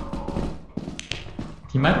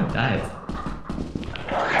 He might have died.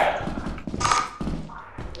 Okay.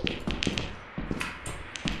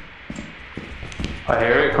 I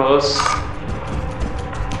hear it close.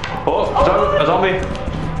 Oh, it's on me.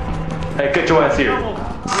 Hey, get your ass here. Where you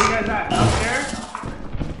guys at? Up there?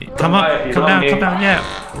 Come up, He's come on down, me. come down. Yeah,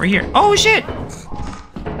 we're here. Oh shit! My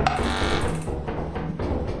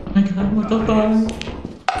god, what the fuck?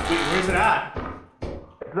 Wait, where's it at?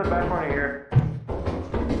 It's the back corner here. I'm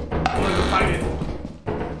gonna go find it.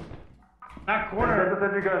 Back corner.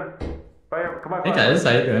 Send your gun. Right here, come on. Hey guys,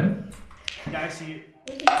 how you doing? Yeah, I see it.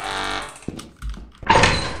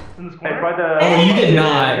 In this Hey, corner? try the. Oh, you did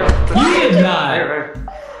not. You did not. Here.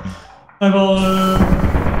 I'm all.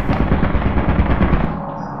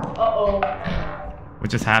 Uh-oh. What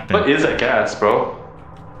just happened? What is that gas, bro?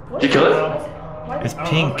 Did you kill it? It's I don't know if I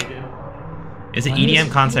pink. did. It's an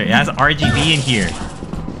EDM concert. It has RGB in here.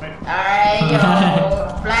 Alright, yo.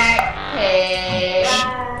 Black pig.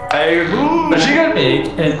 Hey, Michigan? Big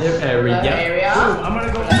in the area. Area. Ooh, I'm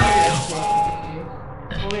gonna go find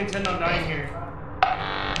it. Fully intend on dying here.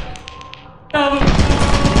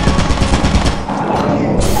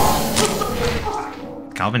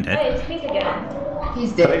 Calvin dead. Hey, it's pink again.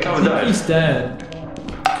 He's I dead. think I Calvin think died. he's dead.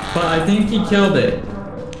 But I think he killed it.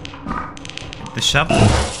 The shovel?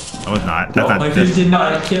 Oh, it's not. That's not. Like he That's did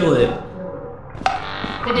not kill it.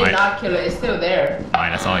 He did not kill it. It's still there.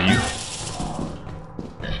 mine. That's all you.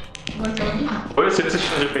 What's on you? What is it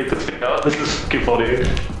to bait this thing out? This is keep funny.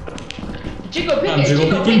 Jiggle picking. I'm jiggle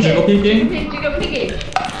Jiggle picking, jiggle picking. picking. Jiggle picking.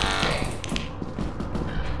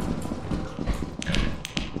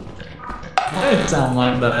 It sound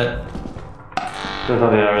like that. There's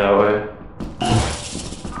nothing over that way.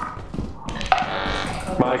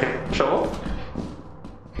 Mike, shovel?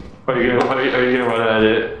 Are you gonna run at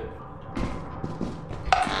it?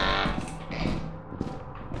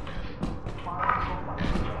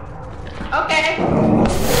 Okay.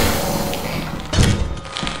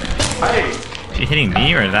 Hey! She hitting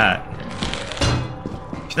me or that?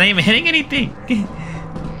 She's not even hitting anything. You're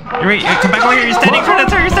right. Come back over here. You're standing for the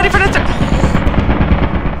turn. You're standing for the turn.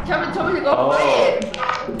 Calvin told me to go Oh. fight it.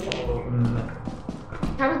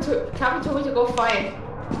 Calvin told me to go fight it.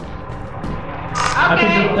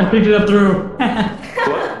 Okay. I picked it up through. What?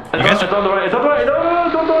 It's on the right, it's on the right! No,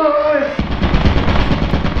 don't go on the right!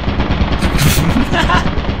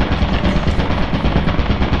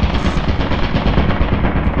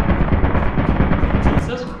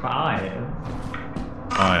 Jesus Christ.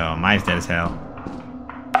 Oh, yo, mine's dead as hell.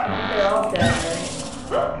 They're all dead,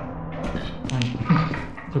 right?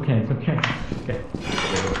 It's okay, it's okay. Okay.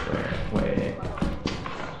 Wait.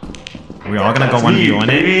 We're all gonna go That's me, 1v1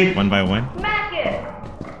 baby. it, one by one. Smack it!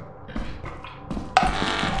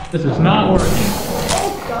 This is not working.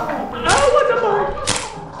 Oh god. Oh, what the fuck?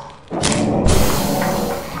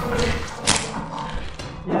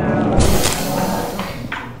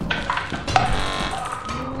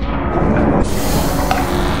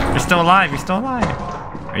 still alive. You're still alive.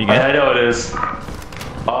 Are you good? I know it is.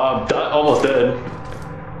 Almost dead.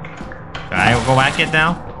 Alright, we'll go whack it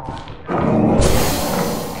now.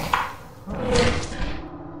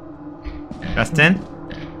 Justin?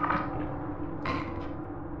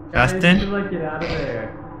 Justin? Get out of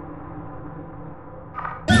there.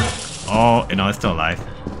 Oh, no, it's still alive.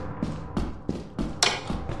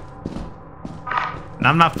 And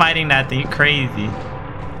I'm not fighting that thing. You crazy.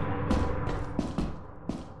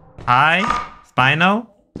 Hi, Spino?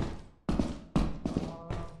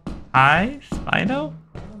 Hi, Spino?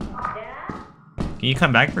 Can you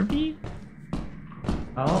come back for me?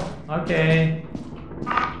 Oh, okay.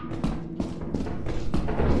 My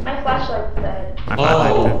flashlight's dead. My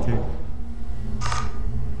flashlight's dead too.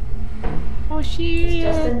 Oh, she.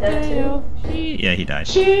 Justin dead too? Yeah, he died.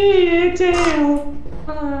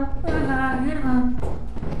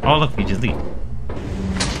 Oh, look, we just leave.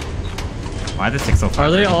 Why the 6 so far?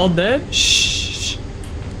 Are they all dead? Shh.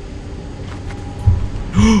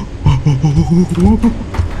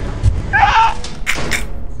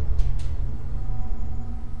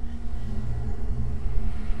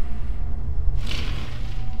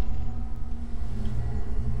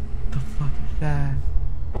 The fuck is that?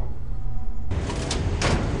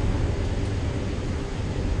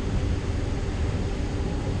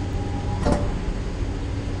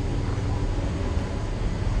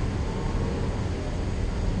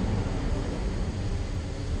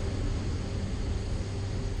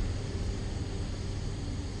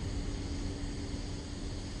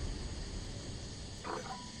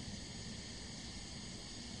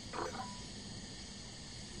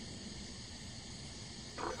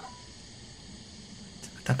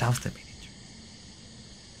 I thought that was the manager.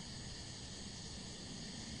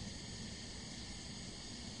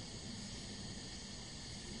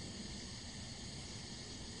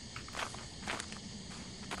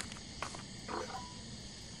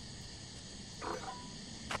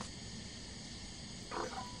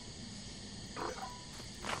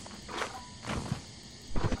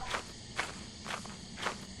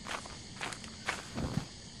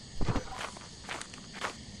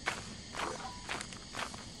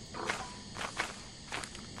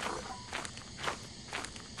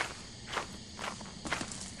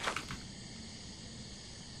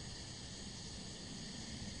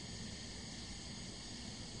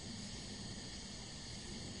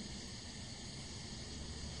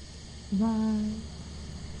 Bye.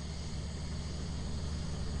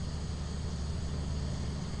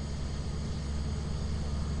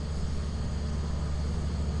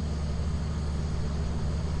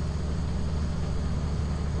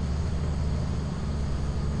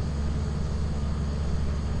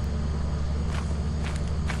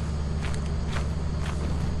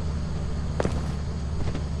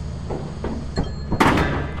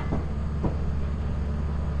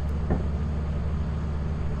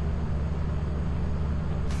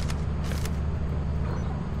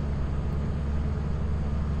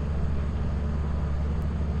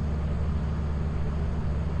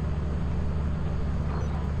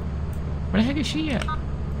 Where the heck is she at?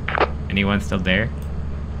 Anyone still there?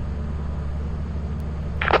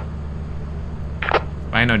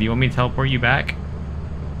 Rhino, do you want me to teleport you back?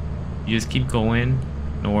 You just keep going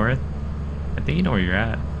north. I think you know where you're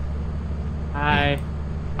at. Hi.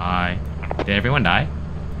 Hi. Did everyone die?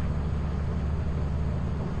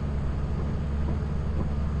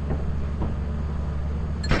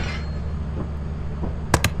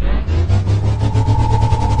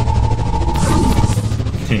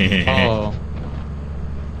 Oh.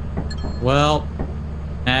 Well,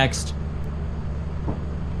 next.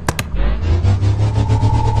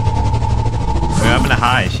 What happened to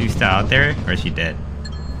Hi? Is she still out there or is she dead?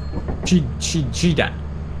 She died.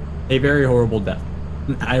 A very horrible death.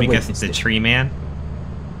 I Because witnessed the it. tree man?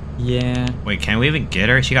 Yeah. Wait, can we even get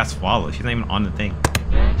her? She got swallowed. She's not even on the thing.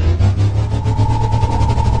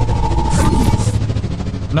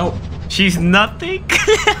 Nope. She's nothing?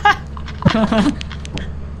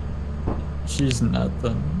 She's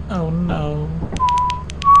nothing. Oh no.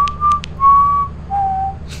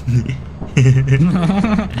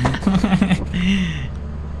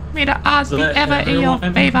 May the odds So be that ever in your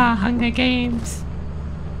everyone- favor, Hunger Games.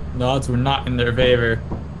 The odds were not in their favor.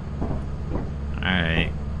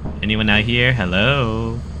 Alright. Anyone out here?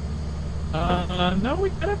 Hello? No, we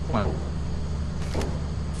got one.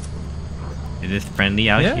 Is this friendly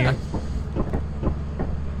out here?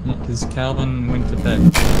 Because Calvin went to bed.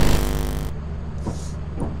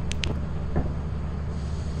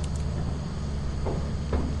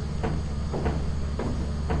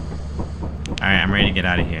 Alright, I'm ready to get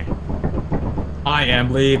out of here. I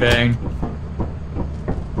am leaving.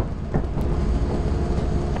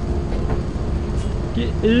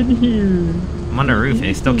 Get in here. I'm on the roof.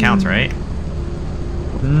 It still counts, right?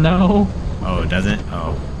 No. Oh, it doesn't?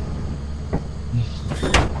 Oh.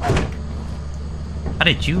 How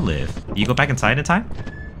did you live? You go back inside in time?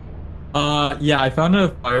 Yeah, I found a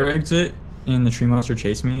fire exit and the tree monster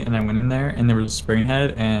chased me and I went in there and there was a spring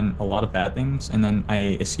head and a lot of bad things and then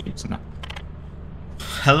I escaped somehow.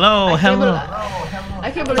 Hello, hello. I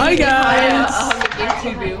can't believe Hi, you guys.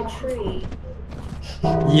 Tree.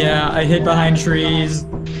 Yeah, I hid behind trees.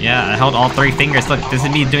 Yeah, I held all 3 fingers. Look, this is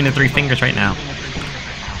me doing the 3 fingers right now.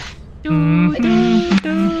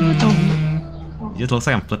 It just looks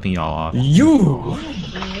like I'm flipping y'all off. You!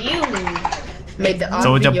 Made the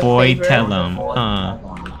Soldier boy, favorite. tell him.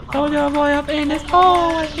 Soldier boy up in this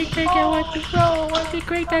hole. I think they can watch me grow. Watch me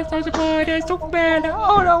great, that's soldier boy. There's Superman.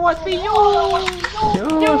 Oh, no, watch me.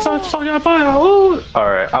 Soldier boy.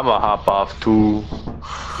 Alright, I'ma hop off too.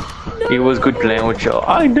 It was good playing with y'all.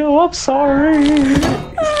 I know, I'm sorry.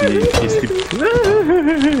 Hey,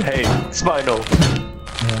 Spino.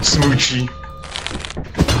 Smoochie.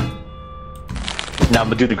 Now I'm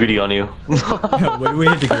gonna do the gritty on you. we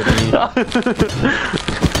hit the gritty.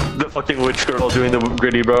 The fucking witch girl doing the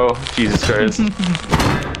gritty, bro. Jesus Christ.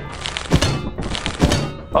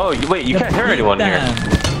 Oh, wait, you can't hear anyone here.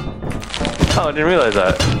 Oh, I didn't realize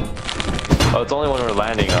that. Oh, it's only when we're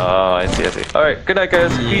landing. Oh, I see, I see. Alright, good night,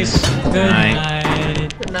 guys. Peace. Good night.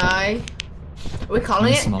 Good night. We're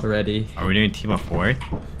calling it? Already. Are we doing team of 4?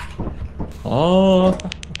 Oh.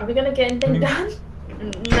 Are we gonna get anything done?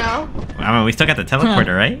 No. I mean, we still got the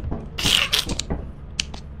teleporter, right?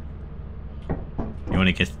 You want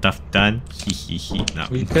to get stuff done? No.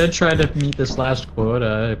 We could try to meet this last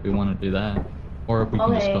quota if we want to do that. Or if we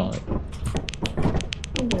can just Okay. call it.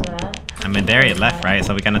 We'll do that. I mean, they already left, right?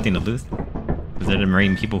 So we got nothing to lose. Because they're the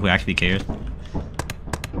marine people who actually cares.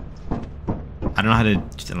 I don't know how to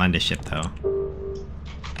just land this ship, though.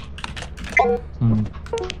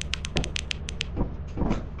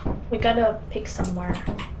 We gotta pick somewhere.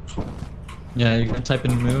 Yeah, you can type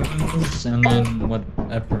in moons and then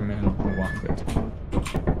whatever moon you want to go to.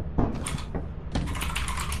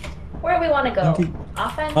 Where do we want to go? Okay.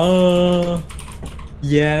 Offense?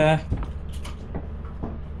 Yeah.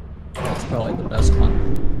 That's probably the best one.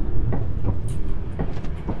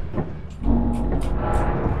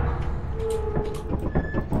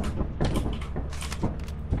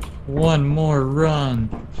 One more run.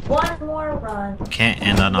 One more run. Can't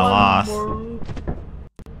end on a loss.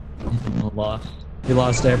 Lost. We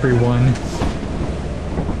lost everyone.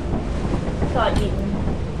 Got eaten.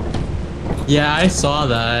 Yeah, I saw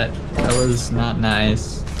that. That was not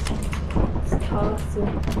nice.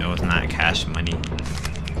 It was not cash money.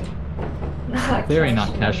 Very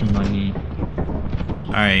not cash money.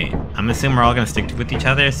 Alright, I'm assuming we're all gonna stick with each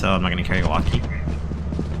other, so I'm not gonna carry a walkie.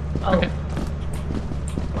 Oh. Okay.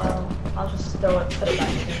 Well, I'll just throw it, put it back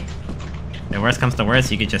in. The worst comes to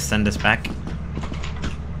worst, you could just send us back.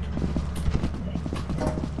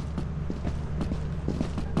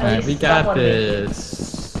 Alright, we got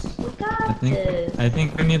this. We got this. I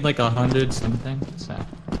think we need like 100 something. So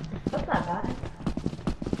That's not bad.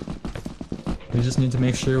 we just need to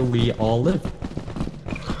make sure we all live.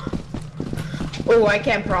 Oh, I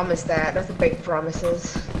can't promise that. That's a big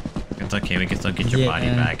promises. It's okay, we can still get your body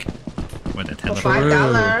back. With a For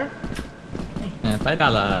teleporter. $5. Yeah,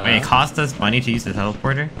 $5. Wait, it cost us money to use the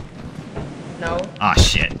teleporter? No. Aw,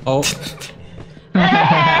 shit. Oh. Suck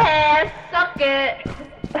it.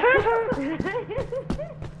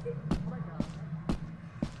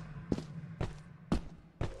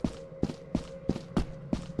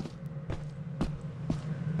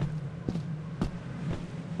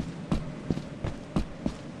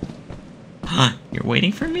 You're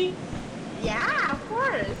waiting for me? Yeah, of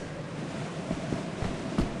course.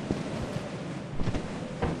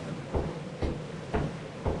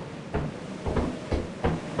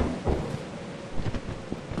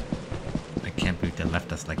 I can't believe they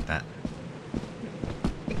left us like that.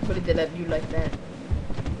 I can't believe they left you like that.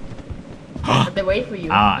 But they wait for you.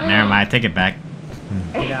 Ah, never mind, take it back.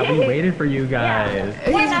 Yeah, we waited for you guys.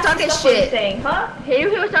 He was talking shit. Thing, huh? He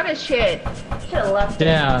was talking shit. Should've left it.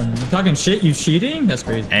 Damn, you talking shit? You cheating? That's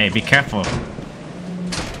crazy. Hey, be careful.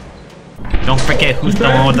 Don't forget who's the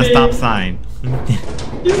one with the stop sign.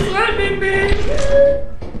 You threatening me!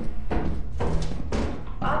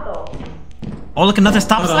 Otto. Oh, look, another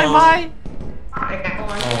stop sign, why?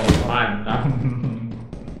 Oh, I'm not.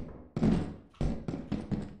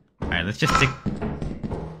 Alright, let's just stick.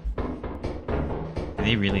 Did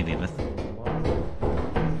they really leave us?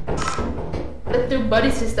 Let's do buddy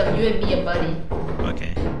system. You and me a buddy.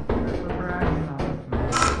 Okay.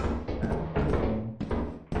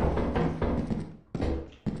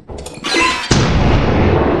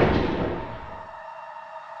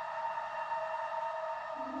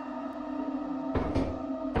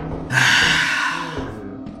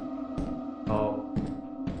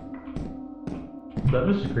 that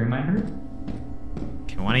a scream I heard?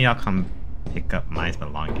 Can one of y'all come pick up my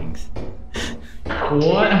belongings?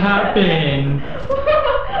 What happened?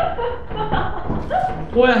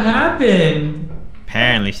 What happened?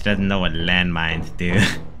 Apparently she doesn't know what landmines do.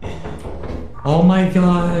 Oh my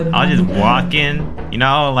god. I was just walking. You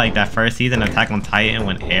know, like that first season of Attack on Titan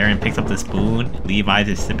when Eren picks up the spoon, Levi's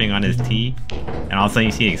is sipping on his tea, and all of a sudden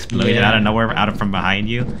you see it explode out of nowhere, out of from behind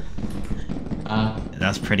you.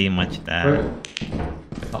 That's pretty much that.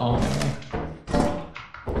 Oh.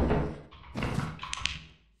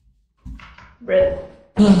 Rip.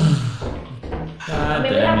 God I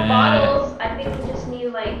mean, we damn have it. bottles. I think we just need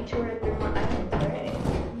like 2 or 3 more items, right?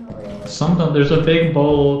 No, really. Sometimes there's a big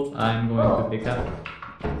bowl I'm going to pick up.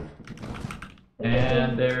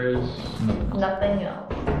 And there's nothing else. Nothing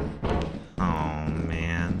else. Oh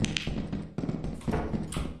man.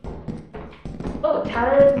 Oh,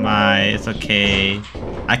 Tyler. It's okay.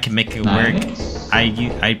 I can make it work.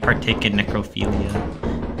 I partake in necrophilia.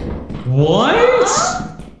 What?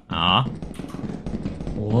 Aw.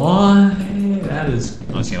 What? That is.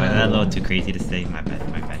 Okay, well, that's a little too crazy to say. My bad.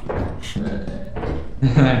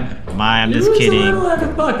 I'm just kidding. A little out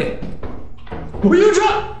of pocket. Will you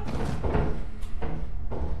drop?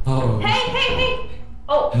 Oh. Hey!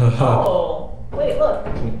 Oh. Wait, look.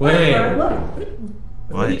 Wait. Look.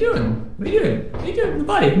 What are you doing? What are you doing? What are you doing,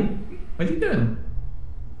 buddy? What are you doing?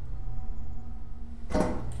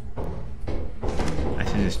 I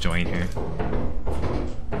should just join her.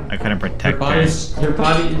 I couldn't protect her. Your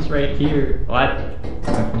body is right here. What?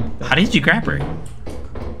 How did you grab her?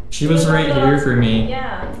 She was right here for me.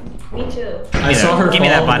 Yeah, me too. I saw her. Give me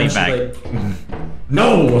that fall body and she, back.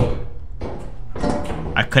 No.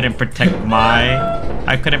 I couldn't protect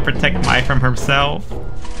Mai from herself.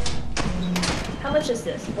 How much is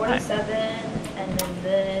this? 47, and then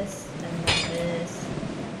this, and then this.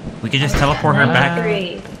 We could just teleport her back.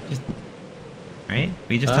 3. Right?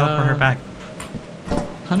 We just teleport her back.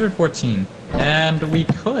 114. And we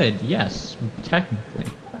could, yes, technically.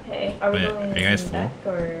 Okay, are we going are you guys back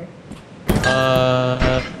or?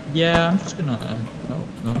 Yeah, I'm just gonna. Oh,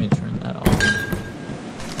 let me turn that off.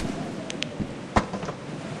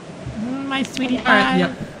 My sweetie pie. Alright,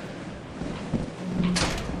 yep.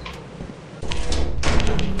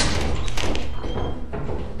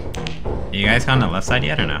 You guys on the left side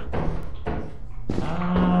yet or no?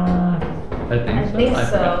 I think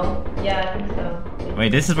so. Yeah, I think so. Wait,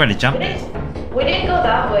 this is where the jump is. We didn't go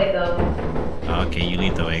that way though. Oh, okay, you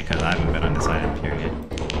lead the way because I haven't been on this side, period.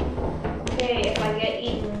 Okay, if I get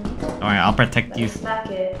eaten. Alright, I'll protect you. Snack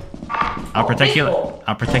it. I'll protect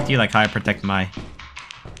you like how I protect Mai.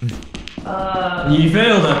 You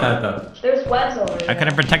failed at that though. There's webs over there. I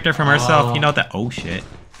couldn't protect her from herself, you know that. Oh shit.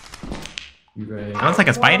 Right. That looks like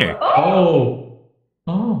a spider. Oh.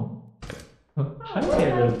 Hi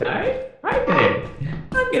there, little guy. Hi there.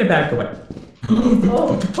 I'm gonna back away.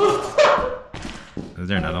 Is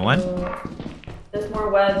there another one? There's more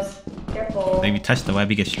webs. Careful. Maybe touch the web,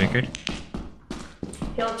 he gets triggered.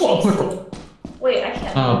 He'll chase you. Wait, I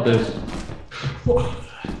can't. Oh, there's.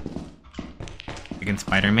 Against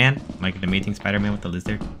Spider-Man? Like the amazing Spider-Man with the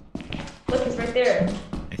lizard? Look, he's right there.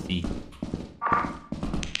 I see.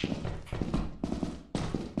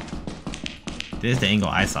 This is the angle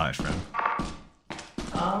I saw it from.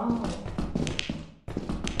 Oh.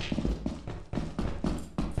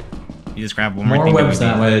 You just grab one more More thing. webs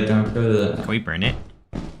that way, don't go to the. Can we burn it?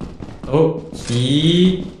 Oh,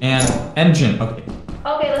 key and engine. Okay.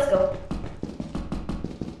 Okay, let's go.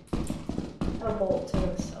 I have a bolt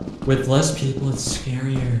too, so. With less people, it's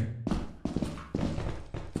scarier.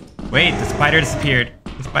 Wait, the spider disappeared.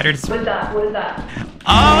 The spider disappeared. What is that?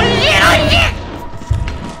 Oh shit!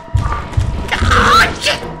 Oh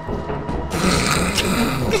shit!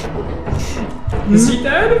 Is he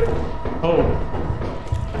dead? Oh.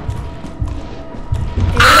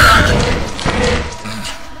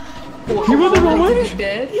 You were the wrong way?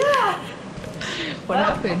 Dead? Yeah. What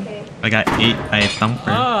happened? Okay. I got ate by a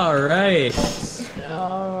thumper. Alright.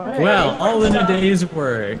 Well, all in a day's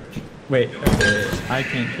work. Wait, okay. I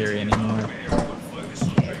can't carry anymore.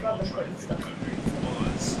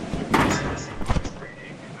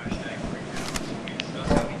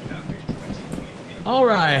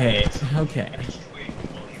 Alright, okay.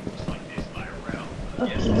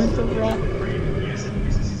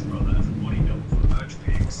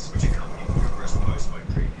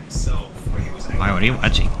 Why, what are you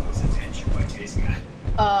watching?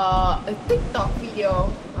 A TikTok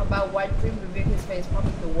video about white cream reviewing his face.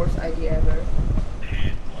 Probably the worst idea ever.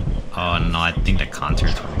 Oh no, I think the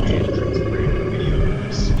concerts were good.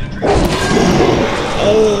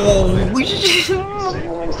 Oh,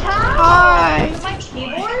 hi.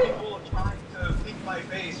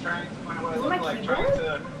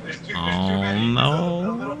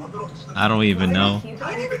 don't even know.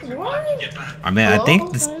 What? I mean, I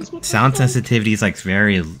think the sound sensitivity is like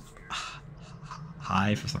very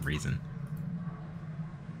high for some reason.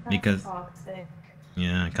 Because Toxic.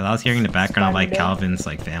 yeah, because I was hearing the background of like Calvin's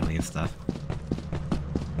like family and stuff.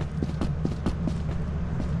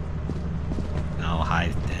 No,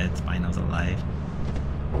 High's dead. Spino's alive.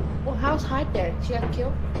 Well, how's Hyde dead? She got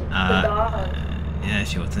killed? Yeah,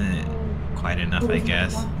 she wasn't quite enough, I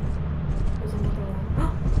guess. There's another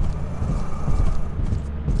one.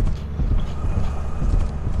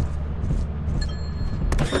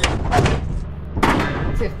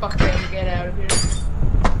 Say fuck them, get out of here.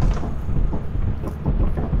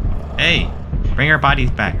 Hey, bring our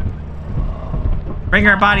bodies back. Bring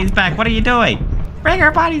our bodies back. What are you doing? Bring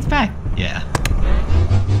our bodies back. Yeah.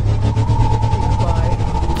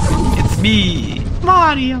 It's me,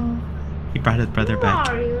 Mario. He brought his brother back.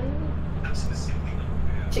 Mario.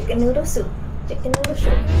 Chicken noodle soup. Chicken noodle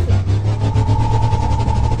soup.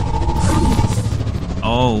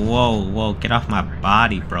 Oh, whoa, whoa. Get off my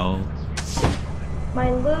body, bro. My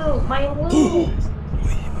loot. My loot.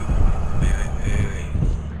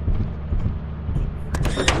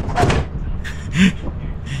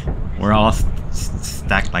 We're all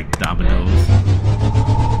stacked like dominoes.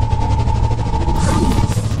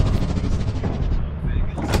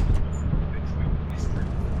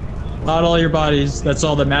 Not all your bodies. That's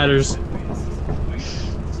all that matters.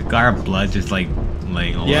 Got our blood just like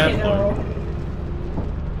laying all over the floor.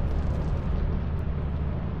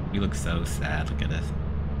 You look so sad. Look at this.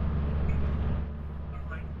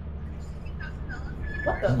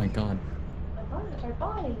 What the? Oh my god. Our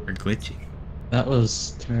body. We're glitchy. That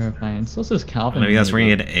was terrifying. So this is Calvin. Maybe that's where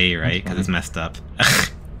you get an A, right? Because it's messed up.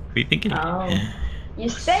 What are you thinking? Oh. You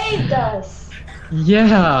saved us.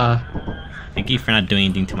 Yeah. Thank you for not doing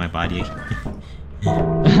anything to my body.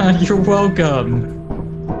 You're welcome.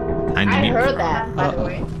 I heard that, by the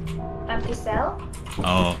way. Empty cell?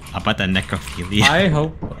 Oh, about the necrophilia. I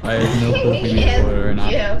hope I have no clue if we made a quota or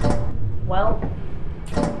not. Yeah. Well.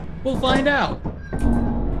 We'll find out.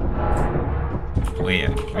 Wait,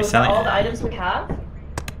 Oh, we're is that selling. all the items we have?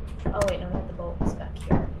 Oh wait, no, we have the bolts back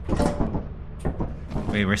here.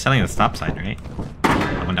 Wait, we're selling the stop sign, right?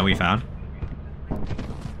 The one that we found.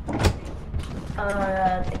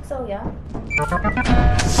 I think so, yeah.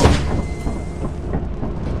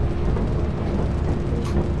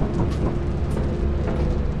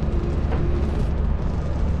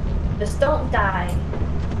 Just don't die.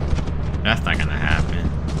 That's not gonna happen.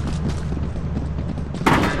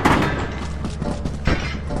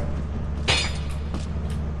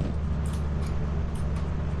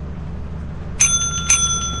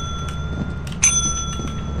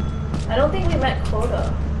 I don't think we met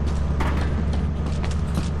quota.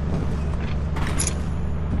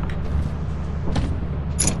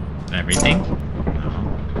 Everything? No.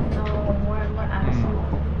 No, more actual.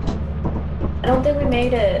 I don't think we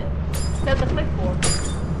made it. Set the click for.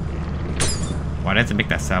 Why does it make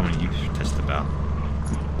that sound when you touch the bell?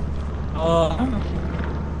 I don't know.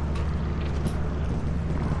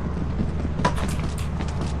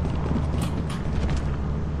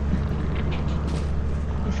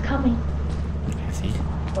 It's coming. I see.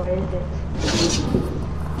 Where is it?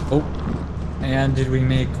 Oh. And did we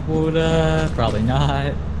make quota? Probably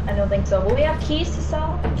not. I don't think so. Will we have keys to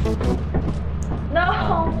sell?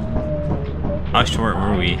 No! How short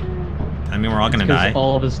were we? I mean, we're all gonna die.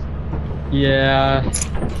 All of us. Yeah.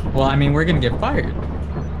 Well, I mean, we're gonna get fired.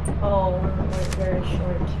 Oh, we're very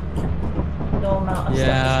short. No amount of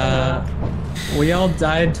Yeah. stuff We all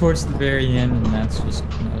died towards the very end, and that's just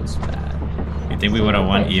bad. You think we would have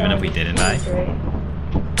won even if we didn't die?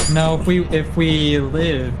 No, if we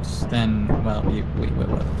lived, then well, we would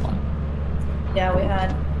have won. Yeah,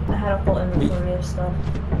 I had a full inventory of stuff.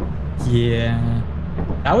 Yeah.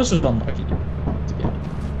 That was just unlucky to get.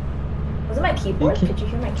 Was it my keyboard? Could you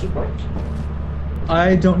hear my keyboard?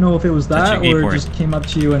 I don't know if it was Touch that your or it keyboard. just came up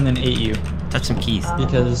to you and then ate you. Touch some keys.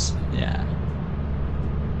 Because yeah.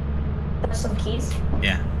 Touch some keys?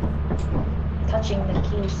 Yeah. Touching the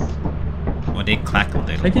keys. Well, they clack a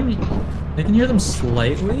little. I can hear them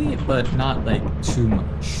slightly, but not like too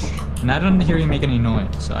much. And I didn't hear you make any noise,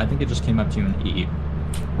 so I think it just came up to you and ate you.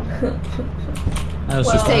 That was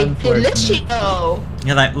just Say unfortunate. delicious.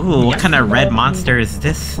 You're like, ooh, what kind of red monster is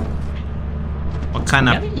this? What kind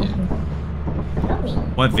of...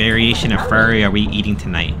 What variation of furry are we eating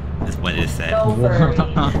tonight? Is what it said. No furry.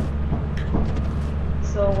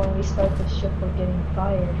 So when we start the ship, we're getting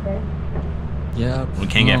fired, right? Yeah. We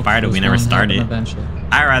can't get fired if we never started. Eventually.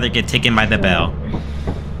 I'd rather get taken by the bell.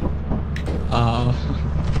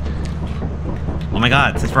 Oh my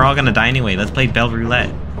god, since we're all gonna die anyway, let's play Bell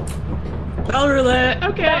Roulette. Bell roulette.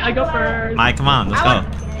 Okay, I go first. Mike, come on, let's go.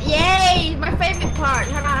 Yay! My favorite part.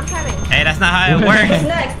 Hold on, I'm coming. Hey, that's not how it Who's works.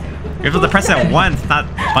 next? You're supposed to press it once, not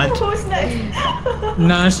bunch. Who's next?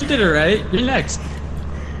 Nah, she did it right. You're next.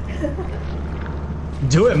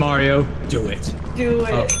 Do it, Mario. Do it. Do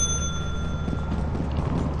it.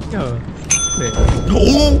 Go. Wait.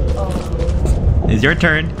 It's your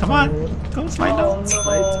turn. Come on. Go slide down. No.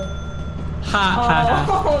 Ha ha ha.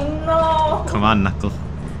 Oh no. Come on, Knuckles.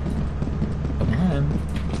 Come on.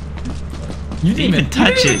 You didn't even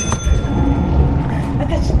touch it. I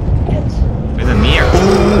catch. With a mirror.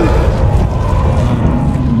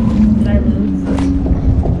 Did I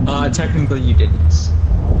lose? Technically you didn't.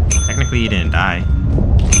 Technically, you didn't die.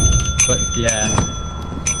 But yeah.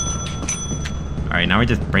 Alright, now we're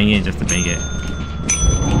just bringing it just to bring it.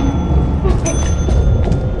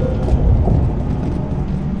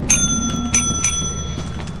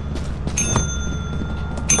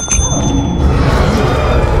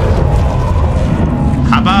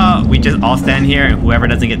 How about we just all stand here and whoever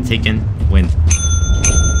doesn't get taken wins?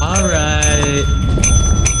 Alright.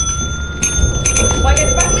 Why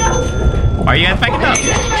get back up? Why are you guys backing up?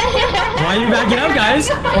 Why are you backing up, guys?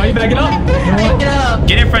 Why are you backing up? Back it up.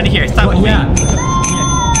 Get in front of here. Stop moving. Yeah.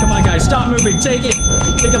 Come on, guys. Stop moving. Take it.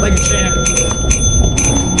 Take it like a champ.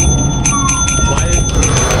 Why?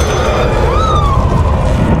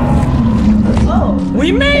 Oh.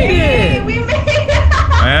 We made it! We made it.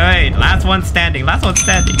 Wait. Last one standing. Last one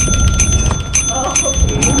standing. Oh,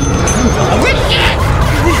 okay.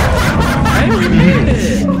 Hey, we made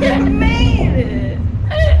it! We made it.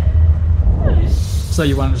 So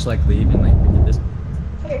you want to just like leave and like get this?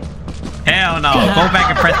 Okay. Hell no. Go back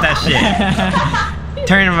and press that shit.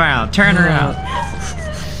 Turn around. Turn around.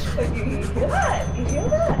 You hear that? You hear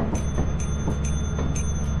that?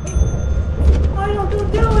 Mario,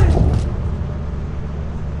 don't do it.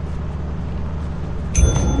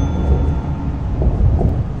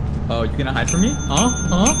 Oh, you gonna hide from me? Huh?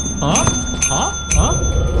 Huh? Huh? Huh? Huh?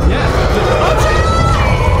 Yeah.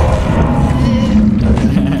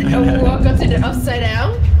 Welcome to the upside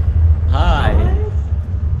down. Hi.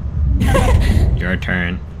 Your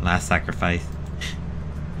turn. Last sacrifice.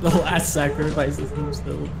 The last sacrifice is him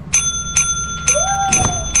still.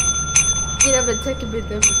 You never take a bit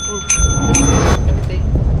there before. Everything.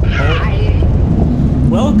 Hi.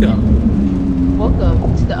 Welcome.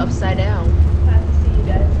 Welcome to the upside down. Glad to see you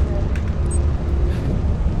guys.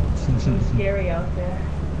 It's so scary out there.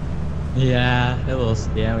 Yeah, a little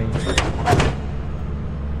scary.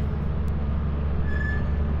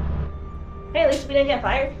 Hey, at least we didn't get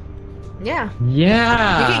fired. Yeah.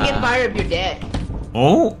 Yeah. You can get fired if you're dead.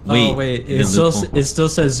 Oh, wait. Oh wait, The it loophole. still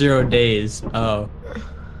says 0 days. Oh.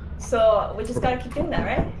 So we just gotta keep doing that,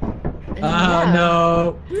 right? Oh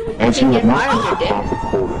no. You can get fired if you're dead.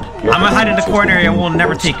 I'm gonna hide in the corner and it will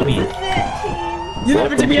never take me. You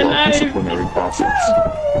never to be alive. Disciplinary process.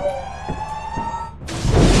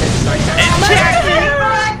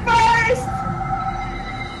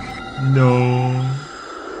 No.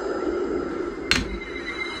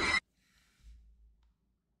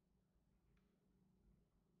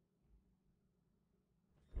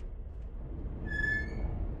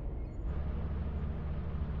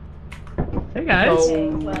 Hey guys. Okay,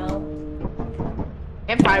 well.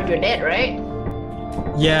 And fired if you're dead, right?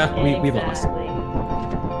 Yeah, we lost. Exactly.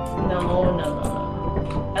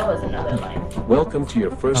 No. That was another line. Welcome to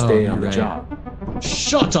your first day on the right. job.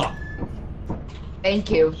 Shut up.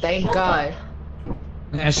 Thank you. Thank God.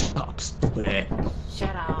 Shut up, stupid.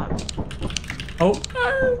 Shut up. Oh.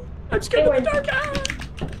 I'm scared of the dark.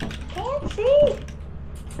 Can't see.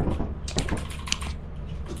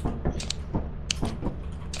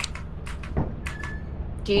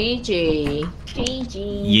 GG.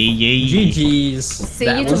 Yay. GG's. See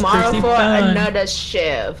you tomorrow for another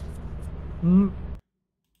shift.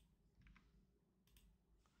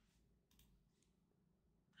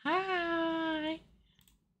 Hi.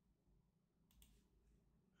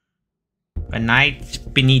 Good night,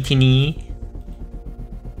 Spinny Tinny.